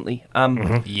 definitely.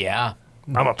 Yeah.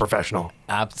 I'm a professional.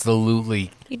 Absolutely.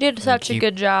 You did such a Keep-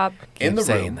 good job. In the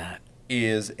saying room that.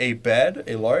 is a bed,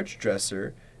 a large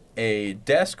dresser, a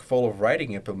desk full of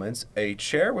writing implements, a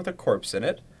chair with a corpse in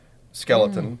it,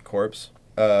 skeleton corpse,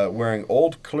 wearing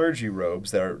old clergy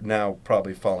robes that are now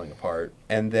probably falling apart.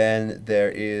 And then there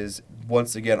is,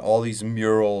 once again, all these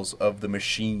murals of the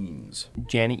machines.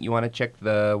 Janet, you want to check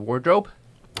the wardrobe?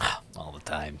 All the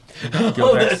time.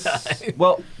 Gildrax.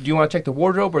 Well, do you want to check the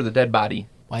wardrobe or the dead body?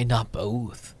 Why not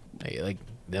both?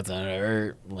 That's not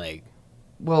hurt.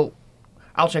 Well,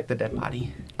 I'll check the dead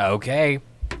body. Okay.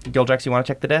 Gildrax, you want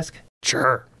to check the desk?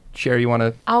 Sure. Sherry, you want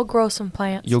to... I'll grow some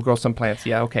plants. You'll grow some plants.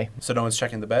 Yeah, okay. So no one's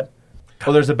checking the bed?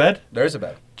 Oh, there's a bed? There's a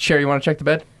bed. Sherry, you want to check the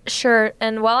bed? Sure.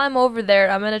 And while I'm over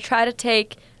there, I'm going to try to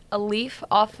take a leaf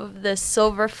off of this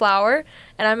silver flower,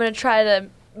 and I'm going to try to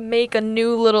make a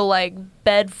new little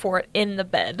bed for it in the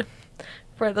bed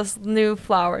for this new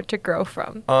flower to grow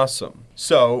from. Awesome.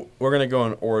 So we're going to go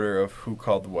in order of who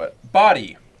called what.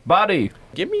 Body. Body.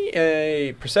 Give me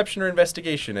a perception or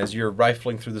investigation as you're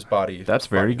rifling through this body. That's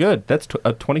very good. That's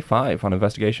a 25 on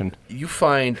investigation. You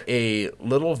find a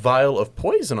little vial of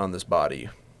poison on this body.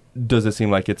 Does it seem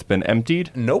like it's been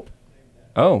emptied? Nope.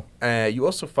 Oh. You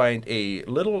also find a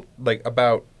little,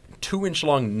 about 2-inch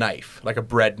long knife, like a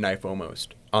bread knife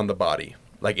almost, on the body,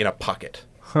 in a pocket.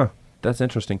 Huh. That's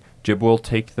interesting. Jib will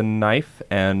take the knife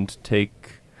and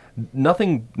take...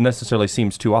 Nothing necessarily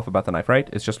seems too off about the knife, right?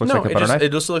 It just looks like a butter knife?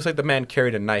 It just looks like the man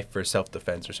carried a knife for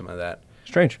self-defense or something like that.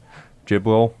 Strange. Jib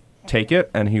will take it,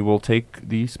 and he will take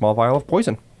the small vial of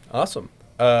poison. Awesome.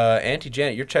 Auntie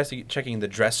Janet, you're checking the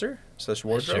dresser /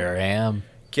 wardrobe? Sure am.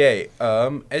 Okay,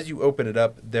 as you open it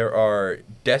up, there are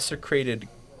desecrated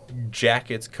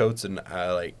jackets, coats, and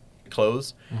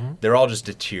clothes. Mm-hmm. They're all just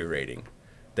deteriorating.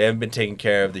 They haven't been taken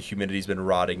care of. The humidity's been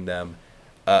rotting them.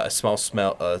 a small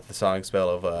smell, the sonic smell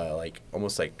of like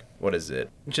almost like what is it?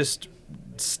 Just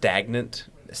stagnant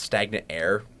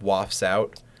air wafts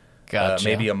out. Gotcha.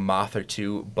 Maybe a moth or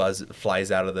two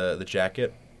flies out of the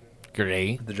jacket.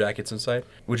 Great. The jacket's inside.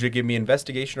 Would you give me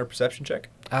investigation or perception check?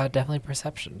 Definitely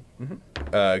perception.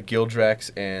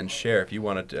 Gildrax and Cher, if you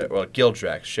wanted to. Well,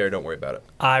 Gildrax, Cher, don't worry about it.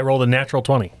 I rolled a natural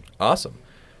 20. Awesome.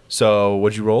 So,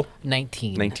 what'd you roll?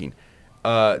 19. 19.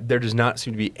 There does not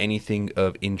seem to be anything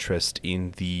of interest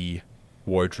in the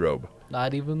wardrobe.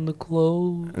 Not even the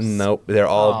clothes. Nope, they're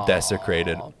all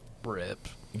desecrated. Rip.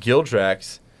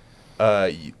 Gildrax,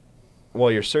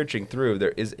 while you're searching through,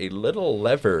 there is a little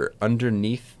lever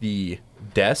underneath the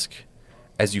desk.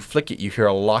 As you flick it, you hear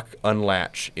a lock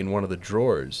unlatch in one of the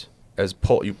drawers. As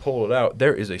you pull it out,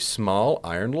 there is a small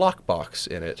iron lockbox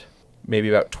in it, maybe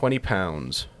about 20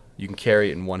 pounds. You can carry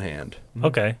it in one hand.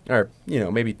 Okay. Or,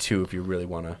 maybe two if you really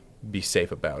want to be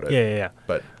safe about it. Yeah.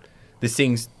 But this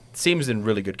thing seems in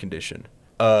really good condition.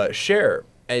 Cher,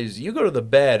 as you go to the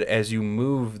bed, as you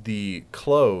move the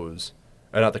clothes,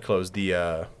 not the clothes,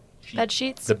 the Bed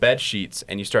sheets? the bed sheets,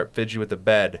 and you start fidgeting with the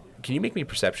bed, can you make me a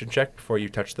perception check before you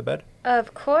touch the bed?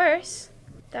 Of course.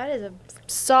 That is a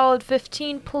solid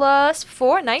 15 plus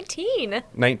 4, 19.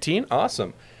 19?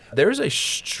 Awesome. There's a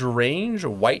strange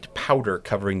white powder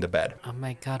covering the bed. Oh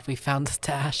my god, we found the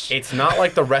stash. It's not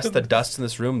like the rest of the dust in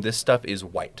this room. This stuff is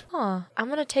white. Huh. I'm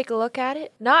going to take a look at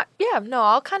it.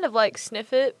 I'll kind of like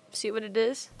sniff it, see what it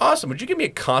is. Awesome. Would you give me a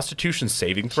Constitution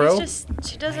saving throw?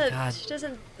 She doesn't, God.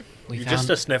 We You're found just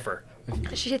a sniffer.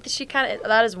 she kind of,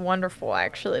 that is wonderful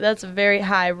actually. That's a very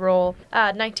high roll.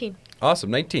 19.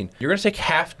 Awesome, 19. You're going to take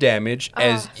half damage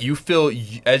as you feel,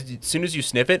 as soon as you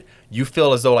sniff it, you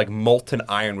feel as though like molten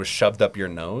iron was shoved up your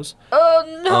nose. Oh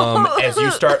no! As you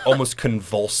start almost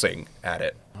convulsing at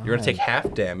it. You're going to take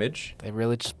half damage. They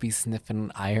really just be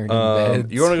sniffing iron in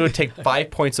beds. You're going to take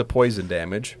 5 points of poison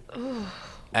damage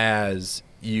as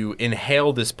you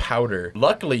inhale this powder.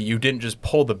 Luckily, you didn't just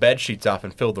pull the bed sheets off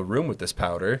and fill the room with this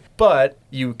powder, but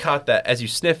you caught that as you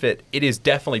sniff it, it is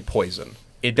definitely poison.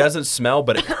 It doesn't smell,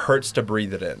 but it hurts to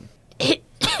breathe it in.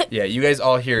 Yeah, you guys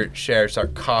all hear Cher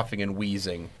start coughing and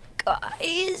wheezing.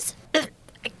 Guys,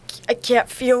 I can't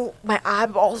feel my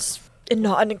eyeballs, and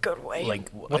not in a good way. Like,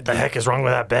 What the heck is wrong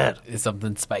with that bed? is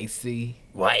something spicy?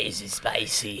 Why is it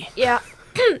spicy? Yeah.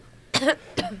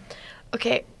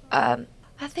 Okay.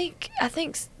 I think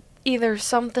either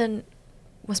something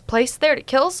was placed there to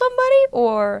kill somebody,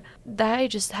 or they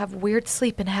just have weird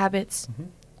sleeping habits.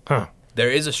 Huh. There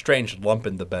is a strange lump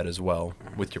in the bed as well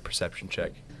with your perception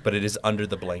check, but it is under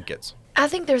the blankets. I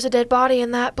think there's a dead body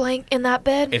in that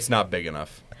bed. It's not big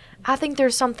enough. I think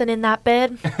there's something in that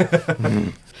bed.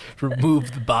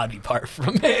 Remove the body part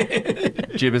from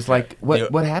it. Jib is like,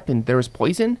 what happened? There was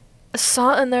poison?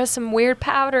 And there's some weird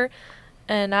powder,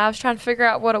 and I was trying to figure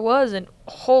out what it was, and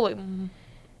holy,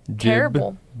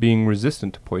 terrible. Jib, being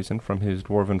resistant to poison from his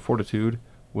dwarven fortitude,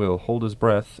 will hold his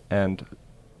breath and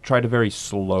try to very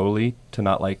slowly, to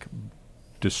not like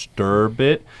disturb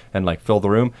it and like fill the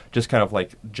room, just kind of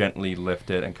like gently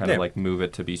lift it and kind of like move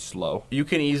it to be slow. You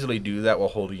can easily do that while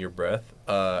holding your breath.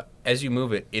 As you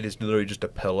move it, it is literally just a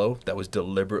pillow that was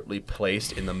deliberately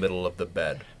placed in the middle of the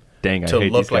bed Dang, I to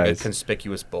hate look these like guys. a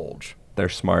conspicuous bulge. They're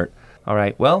smart. All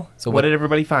right, well, So what what- did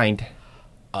everybody find?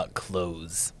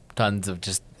 Clothes. Tons of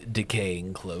just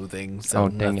decaying clothing, so Oh,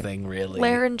 dang it. nothing really.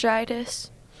 Laryngitis.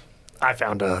 I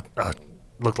found a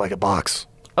looked like a box.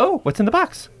 Oh, what's in the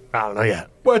box? I don't know yet.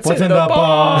 What's in the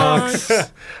box?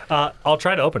 I'll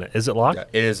try to open it. Is it locked?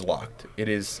 It is locked. It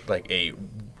is like a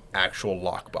actual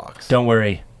lockbox. Don't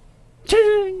worry.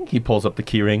 Ching! He pulls up the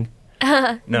keyring.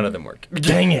 None of them work.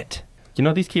 Dang it. You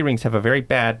know, these key rings have a very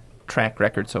bad track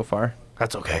record so far.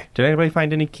 That's okay. Did anybody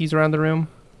find any keys around the room?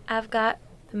 I've got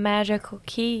the magical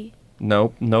key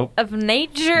Nope. of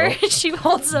nature. She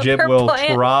holds up Jib her will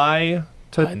plant. try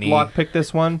to Honey. lockpick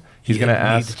this one. He's You going to need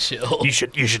ask. to chill.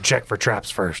 You should check for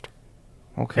traps first.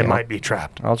 Okay. It might be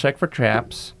trapped. I'll check for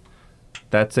traps.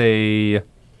 That's a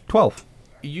 12.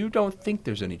 You don't think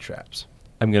there's any traps.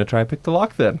 I'm going to try and pick the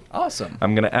lock then. Awesome.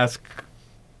 I'm going to ask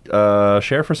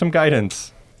Cher for some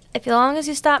guidance. As long as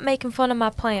you stop making fun of my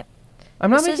plant. I'm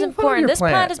not This is making fun of important. your This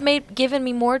plant plant. has given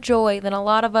me more joy than a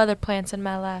lot of other plants in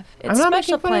my life. It's I'm a not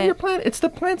special making fun of your plant. plant. It's the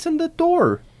plants in the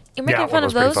door. You're making Yeah, fun well,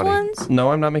 of that's those pretty funny. ones?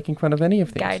 No, I'm not making fun of any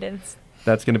of these. Guidance.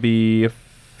 That's going to be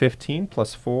 15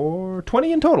 plus 4,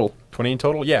 20 in total. 20 in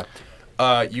total? Yeah.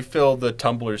 You feel the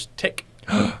tumbler's tick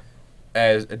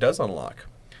as it does unlock.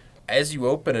 As you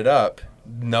open it up,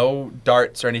 No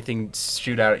darts or anything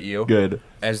shoot out at you. Good.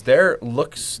 As there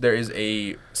is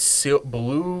a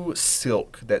blue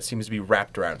silk that seems to be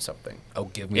wrapped around something. Oh,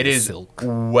 give me It the is silk.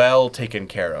 well taken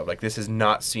care of. Like, this has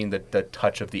not seen the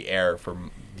touch of the air for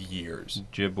years.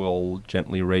 Jib will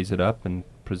gently raise it up and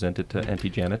present it to Auntie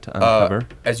Janet to uncover.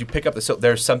 As you pick up the silk,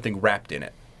 there's something wrapped in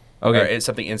it. Okay. Or it's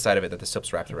something inside of it that the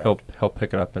silk's wrapped around. Help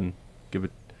pick it up and give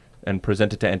it and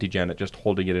present it to Auntie Janet, just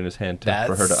holding it in his hand That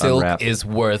for her to silk unwrap. is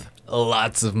worth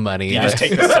lots of money. You just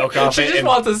take the silk off She it. just and-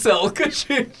 wants the silk.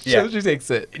 Yeah. She takes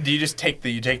it. Do you just take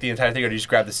the entire thing, or do you just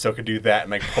grab the silk and do that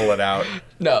and like pull it out?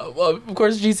 No, well, of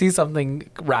course she sees something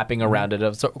wrapping around it.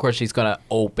 Of course she's gonna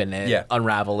open it, Yeah.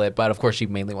 unravel it. But of course she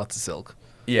mainly wants the silk.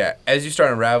 Yeah. As you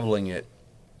start unraveling it,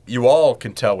 you all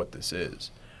can tell what this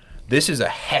is. This is a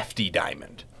hefty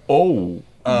diamond. Oh.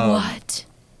 What?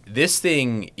 This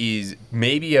thing is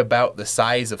maybe about the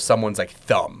size of someone's like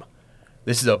thumb.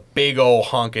 This is a big old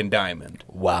honkin' diamond.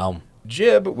 Wow.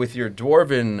 Jib, with your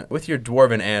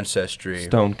dwarven ancestry.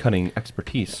 Stone cutting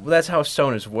expertise. Well, that's how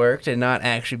stone has worked, and not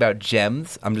actually about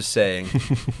gems. I'm just saying.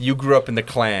 You grew up in the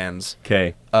clans.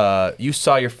 Okay. You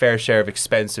saw your fair share of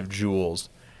expensive jewels.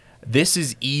 This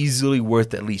is easily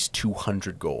worth at least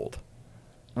 200 gold,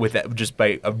 with that, just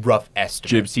by a rough estimate.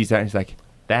 Jib sees that and he's like,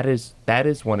 that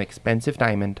is one expensive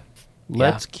diamond.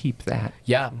 Let's keep that.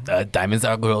 Yeah, diamonds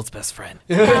are a girl's best friend.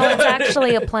 No, it's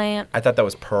actually a plant. I thought that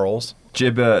was pearls.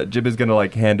 Jib is gonna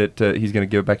like hand it to. He's gonna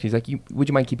give it back to. He's like, would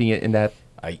you mind keeping it in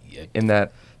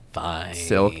that Fine.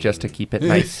 silk just to keep it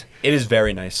nice? It is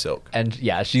very nice silk. And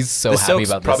yeah, she's so The happy silk's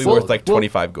about probably this. worth like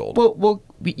 25 gold.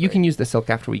 You can use the silk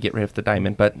after we get rid of the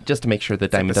diamond, but just to make sure the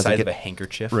It's like diamond the doesn't size of a get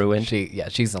handkerchief. ruined.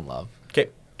 she's in love. Okay.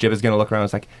 Jib is gonna look around. And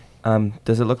is like,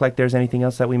 does it look like there's anything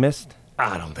else that we missed?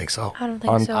 I don't think so. I don't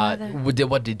think so either.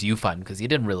 What did you find? Because you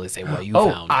didn't really say what you Oh,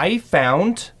 found. I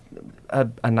found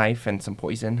a knife and some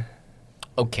poison.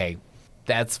 Okay,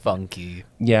 that's funky.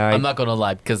 Yeah, I'm not gonna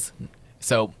lie, because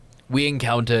so we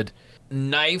encountered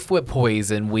knife with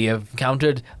poison, we have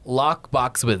encountered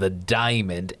lockbox with a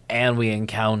diamond, and we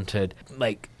encountered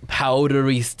like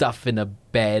powdery stuff in a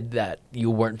bed that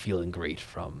you weren't feeling great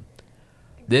from.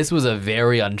 This was a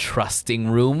very untrusting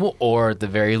room, or at the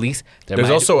very least, There's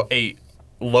also a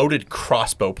loaded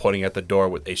crossbow pointing at the door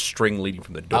with a string leading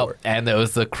from the door. Oh, and there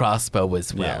was the crossbow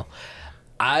as well.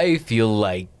 I feel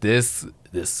like this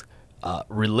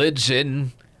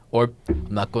religion, or I'm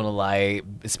not gonna lie,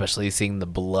 especially seeing the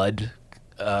blood,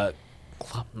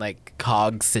 like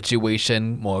cog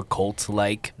situation, more cult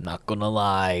like. Not gonna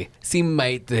lie, they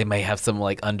might have some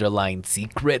like underlying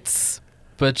secrets,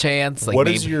 perchance. Like What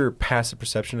is maybe, your passive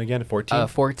perception again? 14.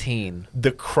 14?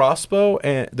 The crossbow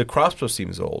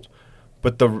seems old,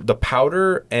 but the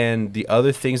powder and the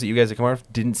other things that you guys had come out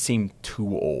of didn't seem too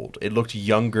old. It looked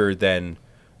younger than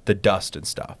the dust and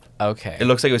stuff. Okay. It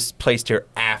looks like it was placed here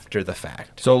after the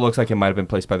fact. So it looks like it might have been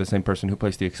placed by the same person who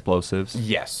placed the explosives.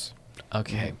 Yes.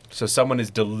 Okay. So someone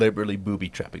is deliberately booby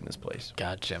trapping this place.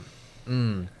 Gotcha.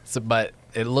 So, but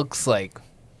it looks like,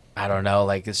 I don't know,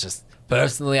 like it's just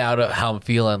personally out of how I'm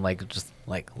feeling, like just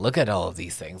like look at all of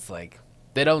these things, like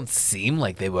they don't seem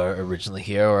like they were originally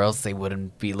here, or else they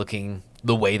wouldn't be looking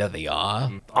the way that they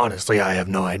are. Honestly, I have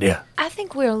no idea. I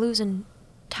think we're losing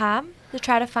time to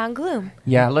try to find Gloom.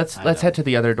 Yeah, let's head to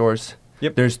the other doors.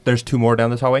 Yep. There's two more down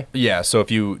this hallway. Yeah, so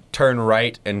if you turn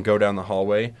right and go down the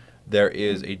hallway, there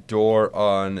is a door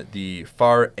on the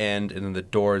far end, and then the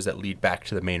doors that lead back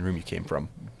to the main room you came from.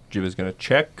 Jib is gonna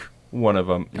check one of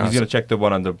them. He's Awesome. gonna check the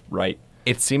one on the right,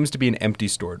 It seems to be an empty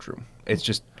storage room.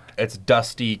 It's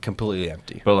dusty, completely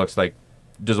empty. but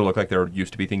does it look like there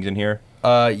used to be things in here?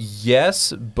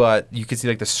 Yes, but you can see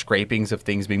like the scrapings of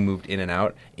things being moved in and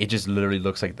out. It just literally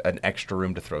looks like an extra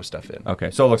room to throw stuff in. Okay,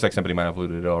 so it looks like somebody might have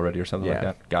looted it already or something like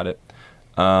Yeah. that. Got it.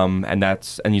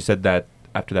 And you said that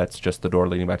after that's just the door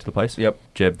leading back to the place? Yep.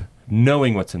 Jib,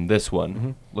 knowing what's in this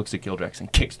one, looks at Gildrax and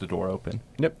kicks the door open.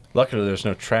 Yep. Luckily, there's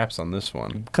no traps on this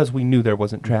one. Because we knew there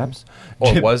wasn't traps.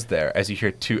 Or Jib, was there? As you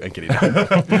hear two and getting down.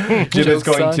 Jib is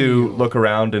going on to you. look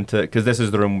around because this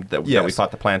is the room that we Yes.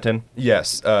 fought the plant in.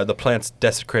 Yes, the plant's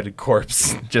desecrated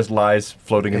corpse. Just lies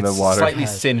floating in the It's water. Slightly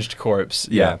singed corpse.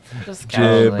 Yeah. Just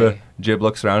casually. Jib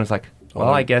looks around and is like, well,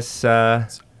 I guess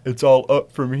It's all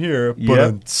up from here. Yep.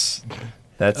 But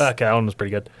that's Okay, that one was pretty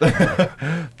good.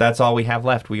 that's all we have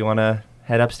left. We want to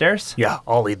head upstairs? Yeah,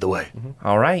 I'll lead the way.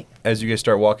 All right. As you guys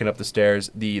start walking up the stairs,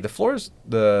 the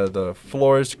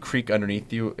floors creak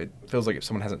underneath you. It feels like if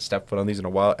someone hasn't stepped foot on these in a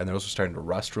while, and they're also starting to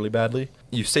rust really badly.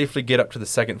 You safely get up to the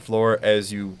second floor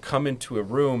as you come into a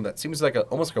room that seems like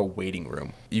almost like a waiting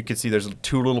room. You can see there's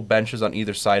 2 little benches on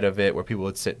either side of it where people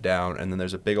would sit down, and then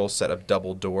there's a big old set of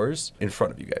double doors in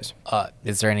front of you guys.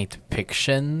 Is there any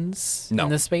depictions No. in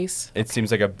this space? It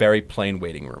seems like a very plain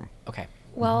waiting room. Okay.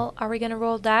 Well, are we gonna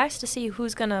roll dice to see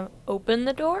who's gonna open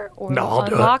the door or No, I'll do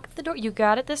it. unlock the door? You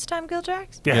got it this time,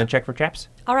 Giljax? You Yeah. gonna check for traps?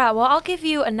 All right. Well, I'll give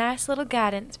you a nice little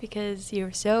guidance because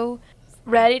you're so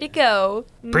ready to go.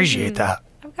 Appreciate that.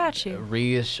 I've got you.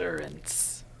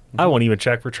 Reassurance. I won't even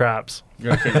check for traps.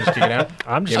 You're okay, just kick it out?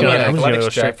 I'm just Give me gonna, an I'm just gonna go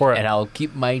athletics straight check. for it. And I'll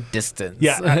keep my distance.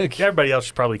 Yeah, everybody else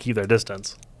should probably keep their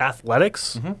distance.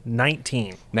 Athletics,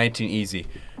 19. 19 easy.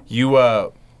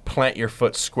 You plant your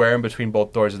foot square in between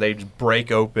both doors. They just break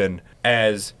open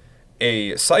as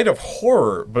a sight of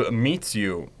horror meets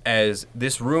you as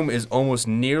this room is almost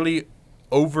nearly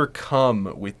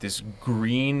overcome with this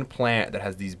green plant that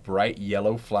has these bright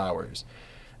yellow flowers.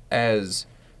 As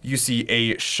you see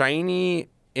a shiny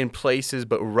in places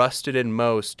but rusted in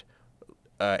most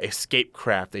escape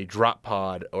craft, a drop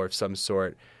pod or of some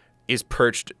sort, is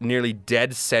perched nearly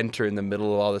dead center in the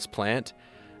middle of all this plant,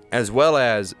 as well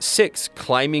as 6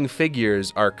 climbing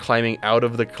figures are climbing out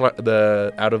of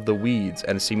the weeds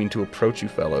and seeming to approach you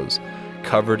fellows,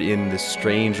 covered in this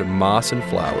strange moss and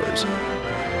flowers.